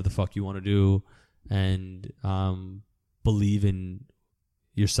do whatever the fuck you want to do and believe in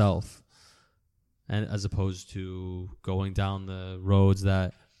yourself, and as opposed to going down the roads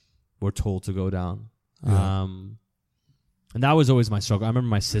that we're told to go down. Yeah. And that was always my struggle. I remember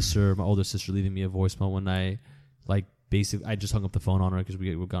my older sister leaving me a voicemail one night, like, basically, I just hung up the phone on her because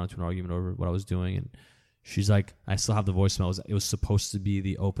we got into an argument over what I was doing, and she's like, I still have the voicemail. It was supposed to be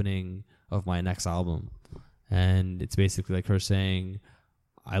the opening of my next album, and it's basically like her saying,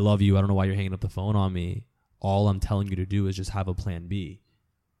 I love you, I don't know why you're hanging up the phone on me. All I'm telling you to do is just have a plan B.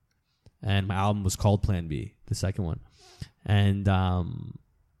 And my album was called Plan B, the second one. And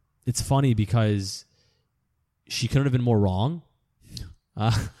it's funny because she couldn't have been more wrong.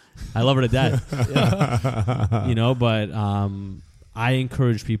 I love her to death. Yeah. You know, but I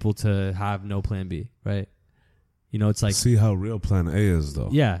encourage people to have no plan B, right? You know, it's like, see how real plan A is, though.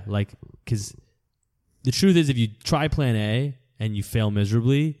 Yeah, like, because the truth is, if you try plan A and you fail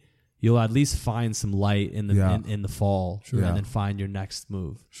miserably, you'll at least find some light in the in the fall, Sure. and then find your next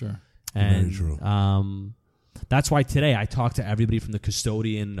move. Sure. And very true. That's why today I talk to everybody from the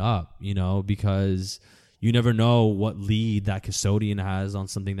custodian up, you know, because you never know what lead that custodian has on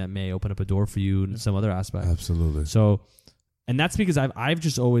something that may open up a door for you in some other aspect. Absolutely. So, and that's because I've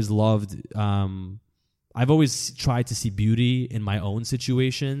just always loved, I've always tried to see beauty in my own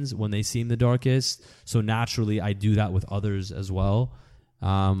situations when they seem the darkest. So naturally I do that with others as well,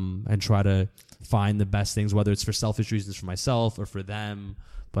 and try to find the best things, whether it's for selfish reasons for myself or for them.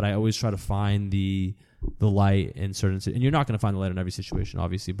 But I always try to find the light in certain, and you're not going to find the light in every situation,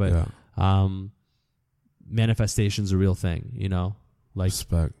 obviously, but manifestation's a real thing, you know, like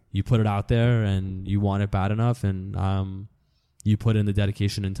respect. You put it out there and you want it bad enough, and you put in the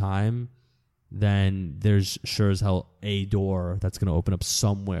dedication and time, then there's sure as hell a door that's going to open up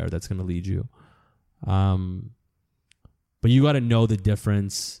somewhere that's going to lead you. But you got to know the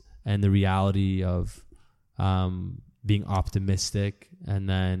difference and the reality of being optimistic, and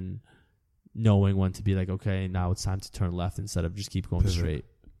then knowing when to be like, okay, now it's time to turn left instead of just keep going straight.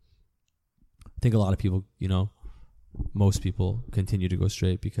 I think a lot of people, you know, most people continue to go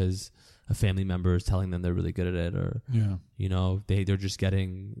straight because a family member is telling them they're really good at it, or you know, they're just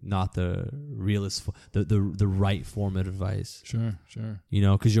getting not the realist, the right form of advice. Sure. You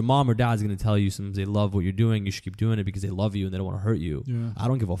know, because your mom or dad's going to tell you sometimes they love what you're doing, you should keep doing it because they love you and they don't want to hurt you. Yeah. I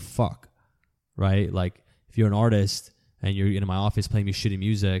don't give a fuck, right? Like, if you're an artist and you're in my office playing me shitty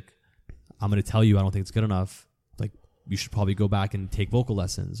music, I'm going to tell you I don't think it's good enough. Like, you should probably go back and take vocal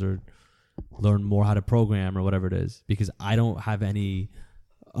lessons or learn more how to program or whatever it is, because I don't have any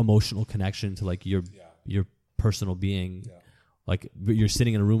emotional connection to like your personal being. Like, you're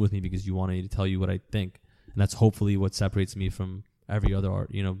sitting in a room with me because you want me to tell you what I think, and that's hopefully what separates me from every other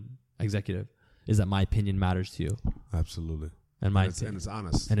executive, is that my opinion matters to you. Absolutely. And it's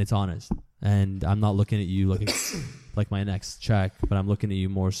honest. And it's honest. And I'm not looking at you looking like my next check, but I'm looking at you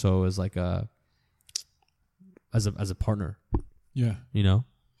more so as like as a partner. Yeah. You know?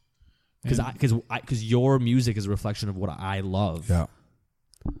 Because your music is a reflection of what I love. Yeah.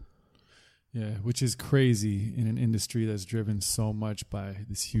 Yeah, which is crazy in an industry that's driven so much by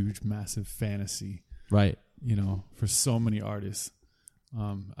this huge, massive fantasy. Right. You know, for so many artists.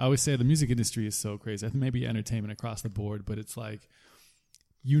 I always say the music industry is so crazy. I think maybe entertainment across the board, but it's like,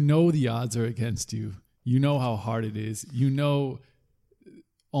 you know, the odds are against you. you know how hard it is. You know,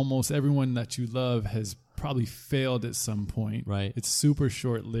 almost everyone that you love has probably failed at some point. Right. It's super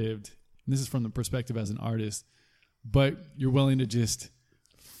short lived. And this is from the perspective as an artist, but you're willing to just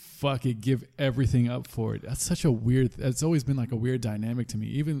fuck it, give everything up for it. That's such a weird, it's always been like a weird dynamic to me.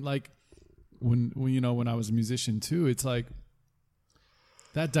 Even like when I was a musician too, it's like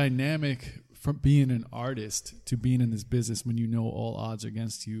that dynamic from being an artist to being in this business when you know all odds are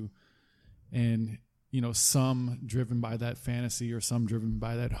against you, and some driven by that fantasy or some driven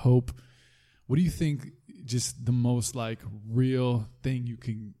by that hope. What do you think just the most like real thing you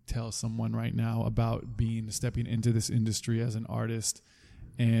can tell someone right now about stepping into this industry as an artist,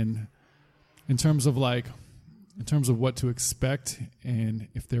 and in terms of what to expect and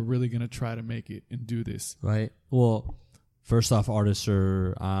if they're really going to try to make it and do this? Right. Well, first off, artists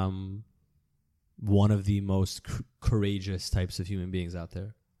are one of the most courageous types of human beings out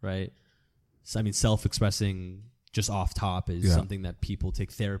there, right? So, I mean, self-expressing just off top is something that people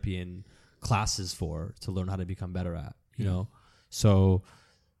take therapy and classes for to learn how to become better at, you know? So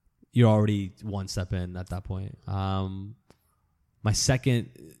you're already one step in at that point. My second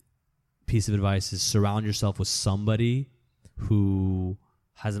piece of advice is surround yourself with somebody who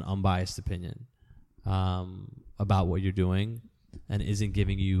has an unbiased opinion about what you're doing and isn't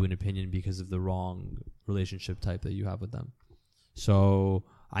giving you an opinion because of the wrong relationship type that you have with them. So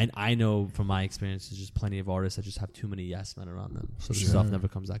I know from my experience, there's just plenty of artists that just have too many yes men around them. So the stuff never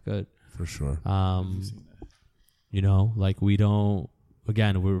comes that good. For sure. Like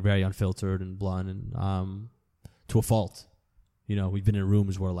we're very unfiltered and blunt and to a fault. We've been in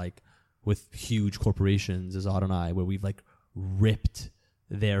rooms where like with huge corporations as Odd and I, where we've like ripped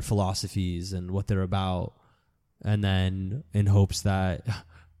their philosophies and what they're about, and then in hopes that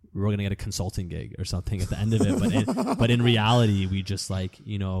we're going to get a consulting gig or something at the end of it. But in reality, we just like,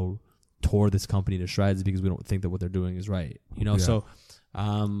 tore this company to shreds because we don't think that what they're doing is right. So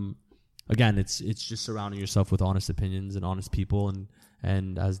again, it's just surrounding yourself with honest opinions and honest people.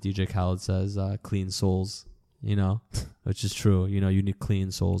 And as DJ Khaled says, clean souls, which is true. You need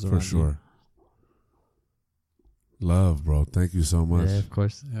clean souls around you. For sure. Love, bro. Thank you so much. Yeah, of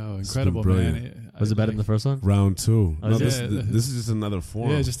course. Oh, incredible, man. Was it better than the first one? Round 2. Oh, no, this is just another form.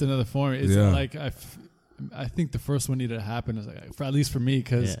 Yeah, just another form. It's like I think the first one needed to happen, at least for me,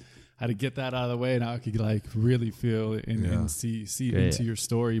 because I had to get that out of the way. Now I could like really feel and see into your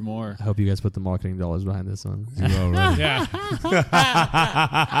story more. I hope you guys put the marketing dollars behind this one. You already. Yeah.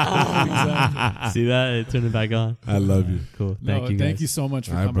 Exactly. See that? It turned it back on. I love you. Cool. Thank you guys. Thank you so much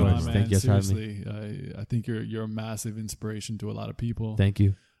for coming on, man. Thank you for having Seriously, I think you're a massive inspiration to a lot of people. Thank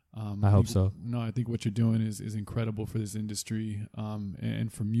you. I hope so. No, I think what you're doing is incredible for this industry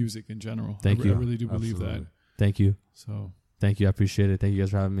and for music in general. Thank you. I really do believe that. Thank you. So thank you. I appreciate it. Thank you guys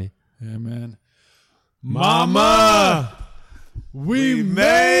for having me. yeah, man. Mama, we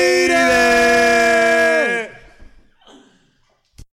made it!